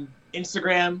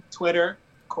 Instagram, Twitter,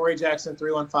 Corey Jackson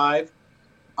 315.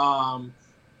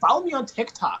 Follow me on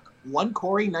TikTok,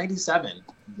 OneCorey97.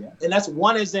 Yeah. And that's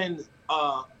one as in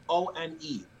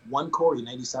ONE,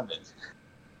 OneCorey97.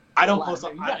 I don't post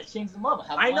up. You gotta change them up.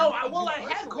 I know. I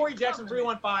had Corey Jackson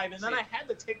 315, and then I had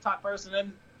the TikTok person,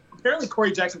 and apparently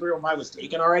Corey Jackson 315 was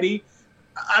taken already.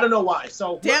 I don't know why.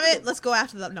 So Damn it, let's go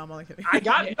after them. No, I'm only kidding. I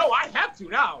got it. No, I have to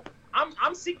now.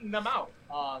 I'm seeking them out.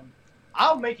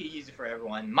 I'll make it easy for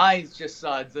everyone. Mine's just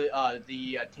the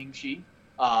Tingshi,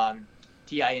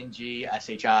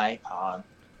 TINGSHI.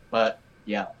 But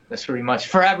yeah, that's pretty much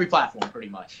for every platform, pretty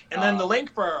much. And then the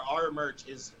link for our merch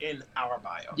is in our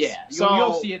bios. Yeah, so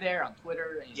you'll see it there on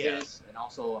Twitter and this, and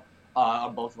also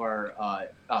on both of our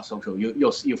social.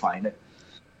 You'll find it.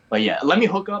 But yeah, let me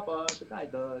hook up the guy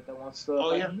that wants to.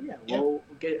 Oh, yeah. We'll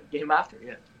get him after.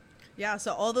 Yeah. Yeah,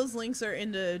 so all those links are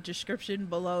in the description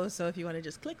below. So if you want to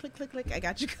just click, I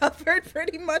got you covered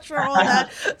pretty much for all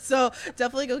that. So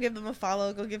definitely go give them a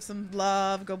follow. Go give some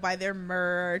love. Go buy their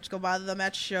merch. Go buy them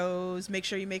at shows. Make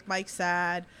sure you make Mike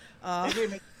sad.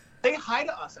 Say hi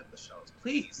to us at the shows,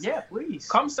 please. Yeah, please.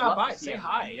 Come stop by. to see Say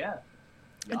everyone. hi. Yeah.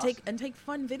 And take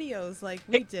fun videos like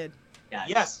we did. Yeah,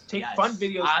 Yes, take fun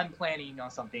videos. I'm planning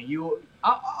on something.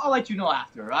 I'll let you know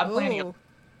after. I'm planning. Ooh.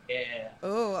 Yeah.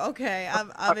 Oh, okay.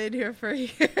 I'm in here for you.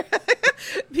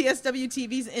 PSW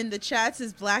TV's in the chats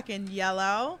is black and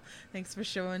yellow. Thanks for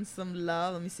showing some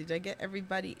love. Let me see. Did I get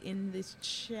everybody in this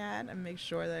chat? And make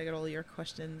sure that I got all your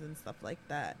questions and stuff like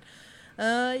that.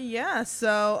 Yeah.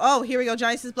 So, here we go.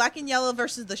 Johnny says black and yellow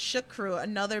versus the Shook Crew.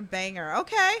 Another banger.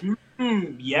 Okay.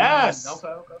 Yes.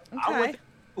 Okay.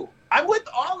 I'm with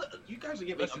all. You guys are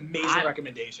giving Listen, amazing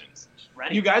recommendations.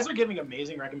 Ready? You guys are giving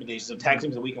amazing recommendations of tag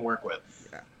teams that we can work with.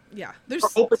 Yeah. There's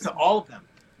We're open to all of them.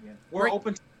 Yeah. We're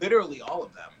open to literally all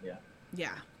of them.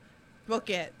 Yeah. Book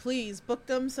it. Please book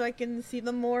them so I can see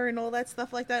them more and all that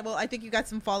stuff like that. Well, I think you got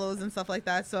some follows and stuff like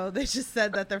that. So they just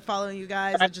said that they're following you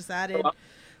guys. I just added.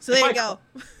 So there you go.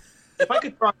 If I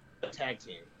could throw a tag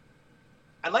team,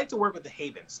 I'd like to work with the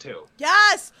Havens too.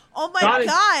 Yes. Oh my Johnny,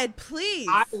 God. Please.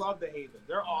 I love the Havens.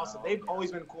 They're awesome. They've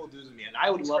always been cool dudes with me, and I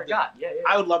would love that. Yeah.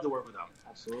 I would love to work with them.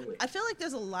 Absolutely. I feel like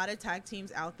there's a lot of tag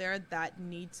teams out there that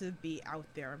need to be out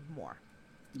there more.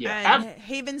 Yeah. And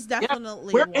Haven's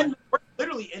definitely We're one. We're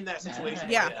literally in that situation.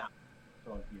 Yeah. Right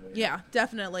now. Yeah,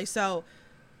 definitely. So,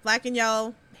 Black and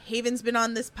Yellow, Haven's been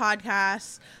on this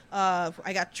podcast. I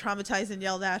got traumatized and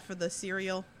yelled at for the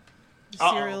cereal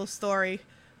story.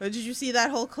 Did you see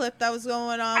that whole clip that was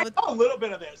going on? I saw a little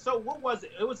bit of it. So what was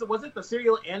it? Was it the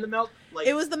cereal and the milk? Like,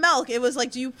 it was the milk. It was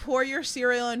like, do you pour your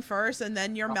cereal in first and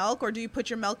then your milk, or do you put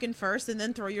your milk in first and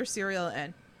then throw your cereal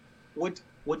in?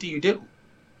 What do you do?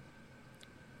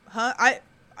 Huh? I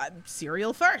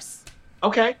cereal first.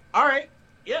 Okay. All right.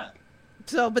 Yeah.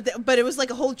 So, but it was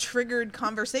like a whole triggered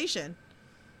conversation.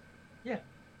 Yeah.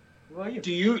 What about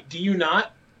you? Do you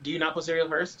not put cereal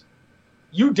first?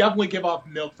 You definitely give off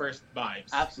milk first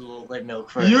vibes. Absolutely milk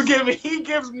first. He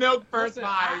gives milk first vibes.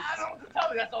 I don't know what to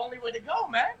tell you. That's the only way to go,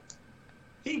 man.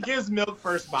 He gives milk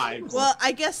first vibes. Well,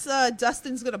 I guess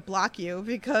Dustin's gonna block you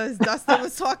because Dustin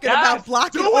was talking Yes, about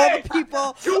blocking do all it. the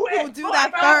people Do who it. do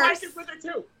that I first. like it with it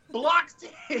too. Block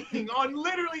Sting on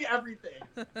literally everything.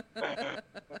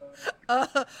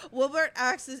 Wilbert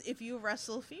asks if you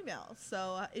wrestle female,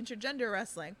 so intergender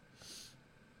wrestling.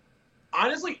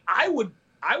 Honestly, I would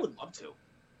love to.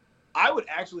 I would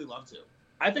actually love to.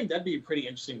 I think that'd be pretty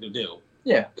interesting to do.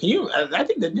 Yeah. Can you? I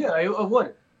think that. Yeah, I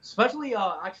would. Especially,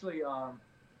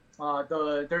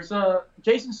 there's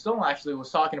Jason Stone actually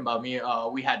was talking about me.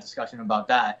 We had discussion about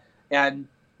that, and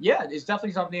yeah, it's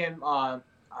definitely something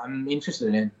I'm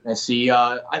interested in. And see,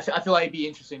 I feel like it'd be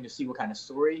interesting to see what kind of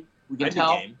story we can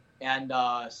tell, and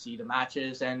see the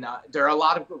matches. And there are a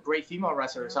lot of great female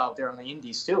wrestlers out there on the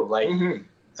indies too. Like,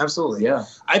 Absolutely. yeah.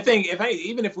 I think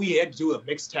even if we had to do a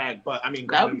mixed tag, but I mean,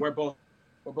 granted, we're both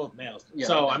males, Yeah,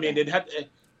 so okay. I mean,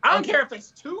 I don't care if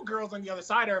it's two girls on the other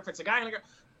side or if it's a guy and a girl.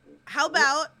 How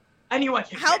about? Anyone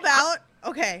can. How about?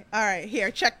 Okay, all right. Here,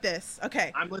 check this.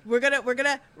 Okay, we're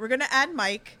gonna add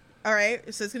Mike. All right,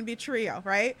 so it's gonna be a trio,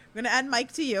 right? We're gonna add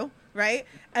Mike to you, right?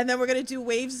 And then we're gonna do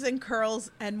waves and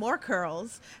curls and more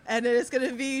curls, and then it's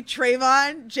gonna be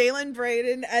Trayvon, Jalen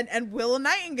Braden, and Willow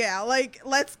Nightingale. Like,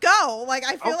 let's go! Like,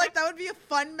 I feel like that would be a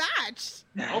fun match.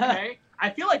 Okay,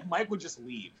 I feel like Mike would just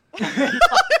leave.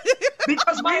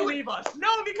 Because Mike leave us.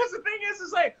 No, because the thing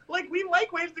is like we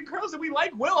like Waves and Curls and we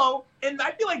like Willow, and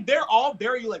I feel like they're all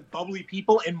very like bubbly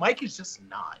people, and Mike is just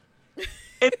not.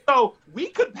 And so we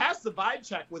could pass the vibe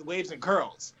check with Waves and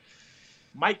Curls.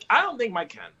 Mike, I don't think Mike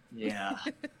can. Yeah.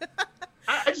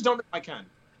 I just don't think I can.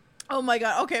 Oh my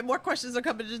god. Okay, more questions are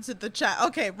coming into the chat.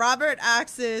 Okay, Robert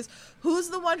asks, who's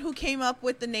the one who came up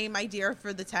with the name idea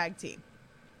for the tag team?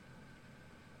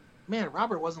 Man,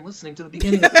 Robert wasn't listening to the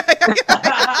beginning. Robert,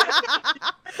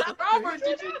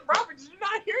 did you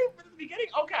not hear it from the beginning?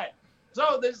 Okay.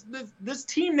 So this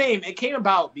team name, it came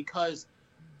about because,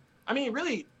 I mean,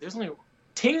 really, there's only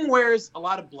Ting wears a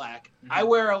lot of black. Mhm. I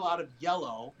wear a lot of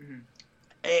yellow, Mhm.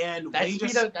 and That we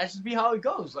should be how it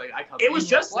goes. Like I come it was in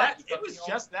just black, that. stuff, It was you know?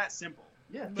 just that simple.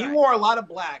 Yeah. He Right. wore a lot of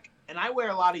black, and I wear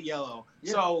a lot of yellow.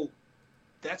 Yeah. So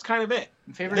that's kind of it.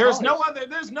 Favorite There's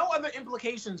colors. no other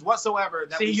implications whatsoever.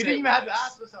 That See, we you say didn't even have to this.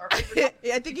 ask us our favorite.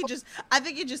 I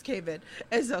think you just came in.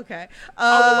 It's okay.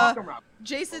 Oh, well, welcome, Robert.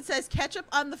 Jason says ketchup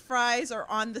on the fries or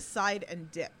on the side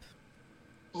and dip.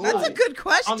 Ooh. That's a good On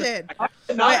question. the-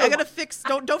 Wait, I gotta fix.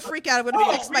 Don't freak out. I'm gonna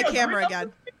Oh, fix my really? camera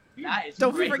again. That is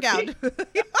Don't crazy. freak out.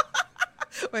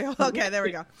 Wait. Okay. There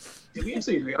we go. Did we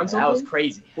actually agree on That was something?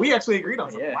 crazy. We actually agreed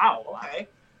on something. Yeah. Wow. Okay.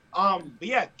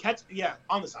 But yeah,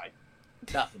 on the side.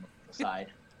 Definitely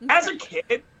aside. As a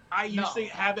kid, I No. used to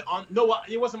have it on. No,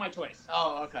 it wasn't my choice.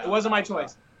 Oh, okay. It wasn't my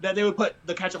choice that they would put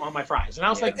the ketchup on my fries, and I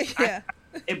was Yeah. like, Yeah.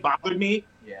 it bothered me,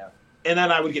 Yeah. and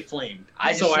then I would get flamed.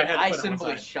 I so I had had to put it on the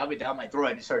simply side. shove it down my throat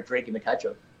and just started drinking the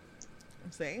ketchup.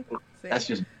 See. That's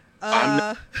just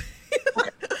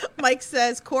Mike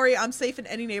says, Corey, I'm safe in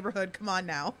any neighborhood. Come on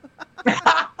now.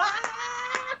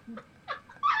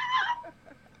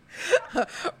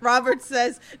 Robert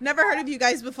says, never heard of you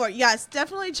guys before. Yes,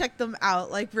 definitely check them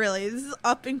out. Like, really, this is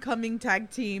up and coming tag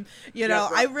team. You know,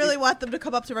 Yes, I really want them to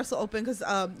come up to Wrestle Open because,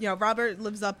 Robert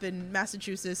lives up in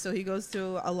Massachusetts, so he goes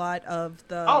to a lot of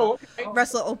the Oh, okay.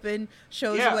 Wrestle Open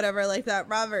shows Yeah. or whatever like that.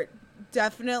 Robert,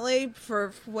 definitely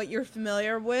for what you're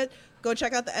familiar with, go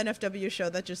check out the NFW show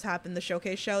that just happened, the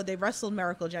showcase show. They wrestled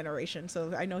Miracle Generation,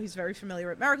 so I know he's very familiar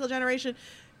with Miracle Generation.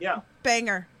 Yeah.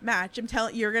 Banger match. I'm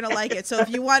telling you, you're gonna like it. So if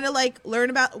you want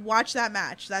to watch that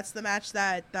match. That's the match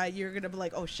that you're gonna be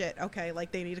like, oh shit, okay,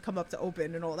 like they need to come up to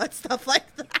Open and all that stuff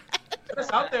like that. Put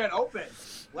us out there at Open.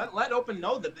 Let Open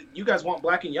know that you guys want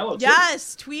black and yellow too.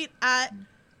 Yes, tweet at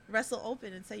Wrestle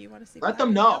Open and say you want to see. Let black them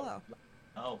and know. yellow.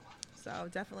 oh. So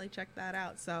definitely check that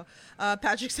out. So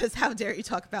Patrick says, how dare you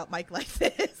talk about Mike like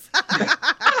this?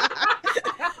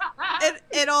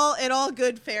 in all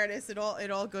good fairness, in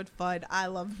all good fun. I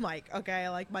love Mike. Okay,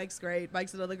 like Mike's great.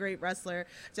 Mike's another great wrestler.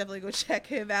 Definitely go check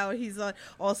him out. He's on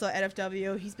also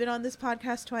NFW. He's been on this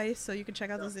podcast twice, so you can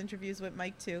check out those interviews with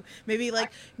Mike too.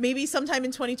 Maybe sometime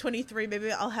in 2023,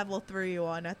 maybe I'll have all three of you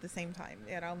on at the same time.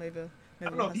 You know, maybe. I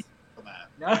don't know if we'll- you know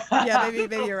that. yeah,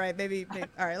 maybe you're right. Maybe.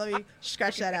 All right, let me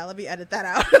scratch that out. Let me edit that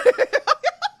out.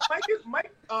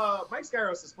 Mike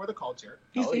Skyros is for the culture.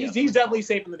 Oh, yeah. He's definitely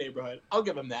safe in the neighborhood. I'll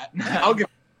give him that. I'll give.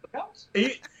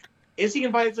 Is he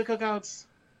invited to cookouts?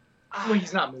 Well,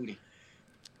 he's not moody.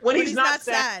 When But he's not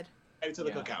sad, sad. invited to the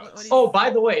Yeah. What cookouts. do you- Oh, by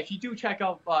the way, if you do check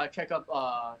out our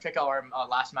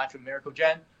last match with Miracle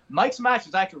Gen, Mike's match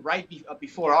was actually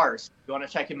before ours. You want to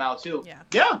check him out too? Yeah.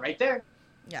 Yeah. Right there.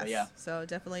 Yes. yeah. So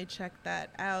definitely check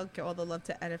that out. Give all the love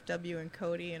to NFW and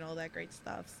Cody and all that great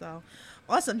stuff. So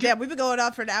awesome. Damn, we've been going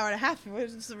on for an hour and a half. It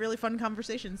was just a really fun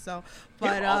conversation. So,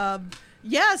 but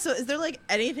yeah. So is there like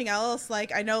anything else?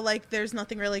 Like I know like there's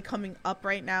nothing really coming up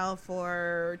right now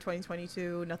for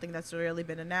 2022. Nothing that's really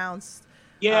been announced.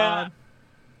 Yeah. Um,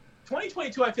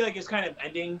 2022, I feel like is kind of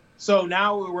ending. So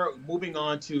now we're moving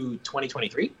on to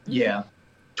 2023. Yeah.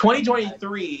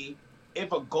 2023,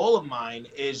 if a goal of mine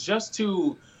is just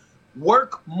to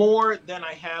work more than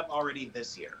I have already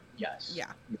this year. Yes. Yeah.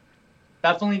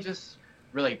 Definitely just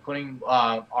really putting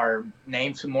our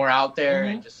names more out there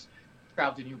Mhm. and just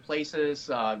travel to new places,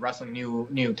 wrestling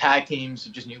new tag teams,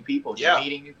 just new people, just Yeah.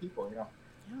 meeting new people, you know.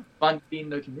 Yeah. Fun being in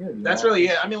the community. you That's know? really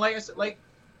it. I mean, like I said, like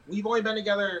we've only been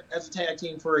together as a tag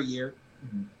team for a year,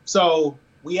 Mhm. so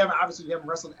we haven't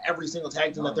wrestled every single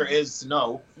tag team that there is to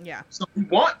know. Yeah. So we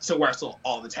want to wrestle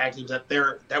all the tag teams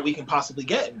that we can possibly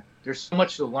get. There's so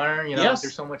much to learn, you know. Yes.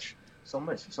 There's so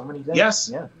many things. Yes.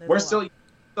 Yeah. There's We're a still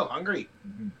lot. hungry.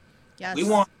 Yes. We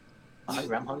want.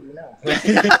 I'm hungry now.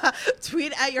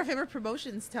 Tweet at your favorite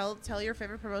promotions. Tell your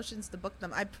favorite promotions to book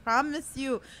them. I promise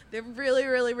you, they're really,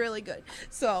 really, really good.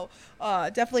 So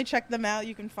definitely check them out.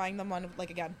 You can find them on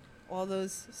all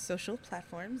those social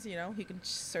platforms. You know, you can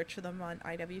search for them on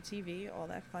IWTV, all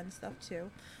that fun stuff too.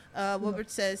 Wilbert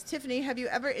says, Tiffany, have you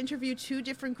ever interviewed two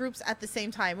different groups at the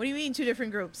same time? What do you mean two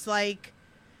different groups? Like,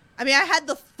 I mean, I had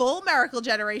the full Miracle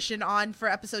Generation on for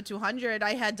episode 200.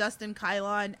 I had Dustin,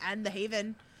 Kylon, and the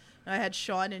Haven. I had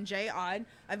Sean and Jay on.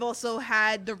 I've also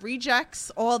had the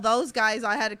Rejects, all those guys.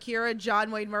 I had Akira,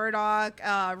 John Wayne Murdoch,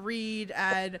 Reed,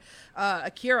 and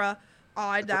Akira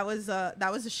odd. That was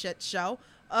a shit show.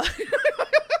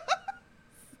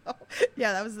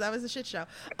 Yeah, that was a shit show.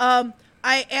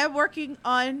 I am working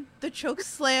on the Choke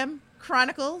Slam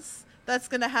Chronicles. That's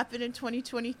gonna happen in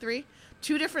 2023.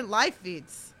 2 different live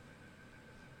feeds.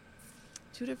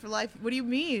 2 different live. What do you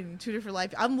mean 2 different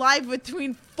live? I'm live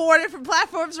between 4 different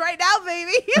platforms right now,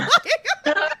 baby.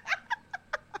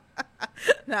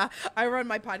 Nah, I run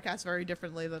my podcast very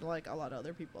differently than like a lot of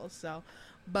other people. So,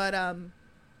 but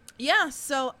yeah.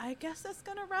 So I guess that's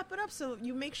gonna wrap it up. So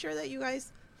you make sure that you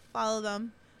guys follow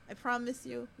them. I promise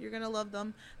you're gonna love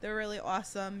them. They're really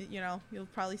awesome. You know, you'll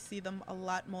probably see them a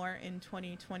lot more in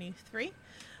 2023.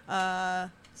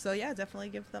 So yeah, definitely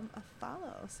give them a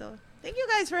follow. So thank you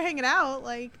guys for hanging out.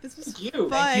 Like, this was Thank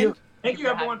fun. you. Thank you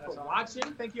for everyone having for us on.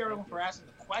 watching. Thank you everyone for asking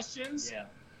the questions. Yeah.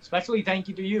 Especially thank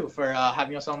you to you for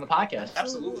having us on the podcast.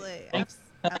 Absolutely.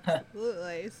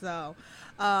 Absolutely. So,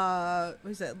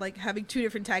 what is it, like having 2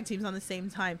 different tag teams on the same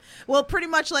time? Well, pretty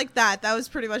much like that. That was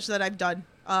pretty much that I've done.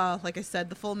 Like I said,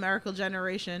 the full Miracle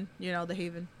Generation, you know, the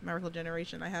Haven Miracle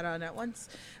Generation I had on at once.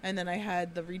 And then I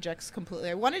had the Rejects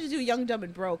completely. I wanted to do Young, Dumb,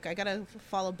 and Broke. I gotta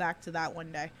follow back to that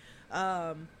one day.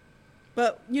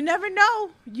 But you never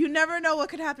know. You never know what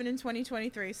could happen in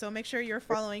 2023. So make sure you're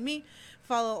following me.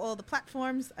 Follow all the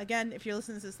platforms. Again, if you're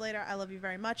listening to this later, I love you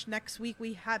very much. Next week,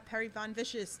 we have Perry Von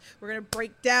Vicious. We're going to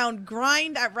break down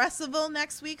Grind at Wrestleville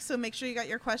next week. So make sure you got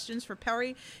your questions for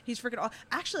Perry. He's freaking awesome.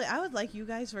 Actually, I would like you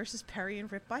guys versus Perry and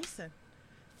Rip Bison.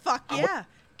 Fuck yeah.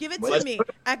 Give it to Let's me put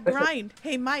it- at Grind.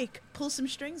 Hey, Mike, pull some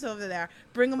strings over there.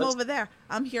 Bring them Let's- over there.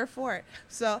 I'm here for it.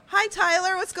 So, hi,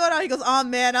 Tyler. What's going on? He goes, oh,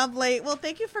 man, I'm late. Well,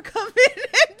 thank you for coming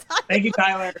in, Tyler. Thank you,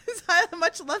 Tyler. Tyler,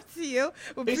 much love to you.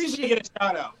 We Please appreciate get a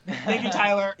shout out. Thank you,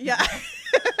 Tyler. Yeah.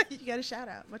 You got a shout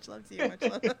out. Much love to you. Much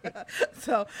love.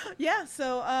 So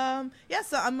so I'm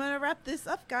gonna wrap this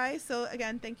up, guys. So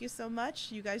again, thank you so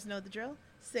much. You guys know the drill.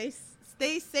 Stay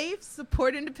safe,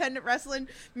 support independent wrestling.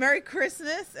 Merry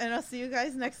Christmas, and I'll see you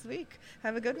guys next week.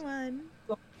 Have a good one.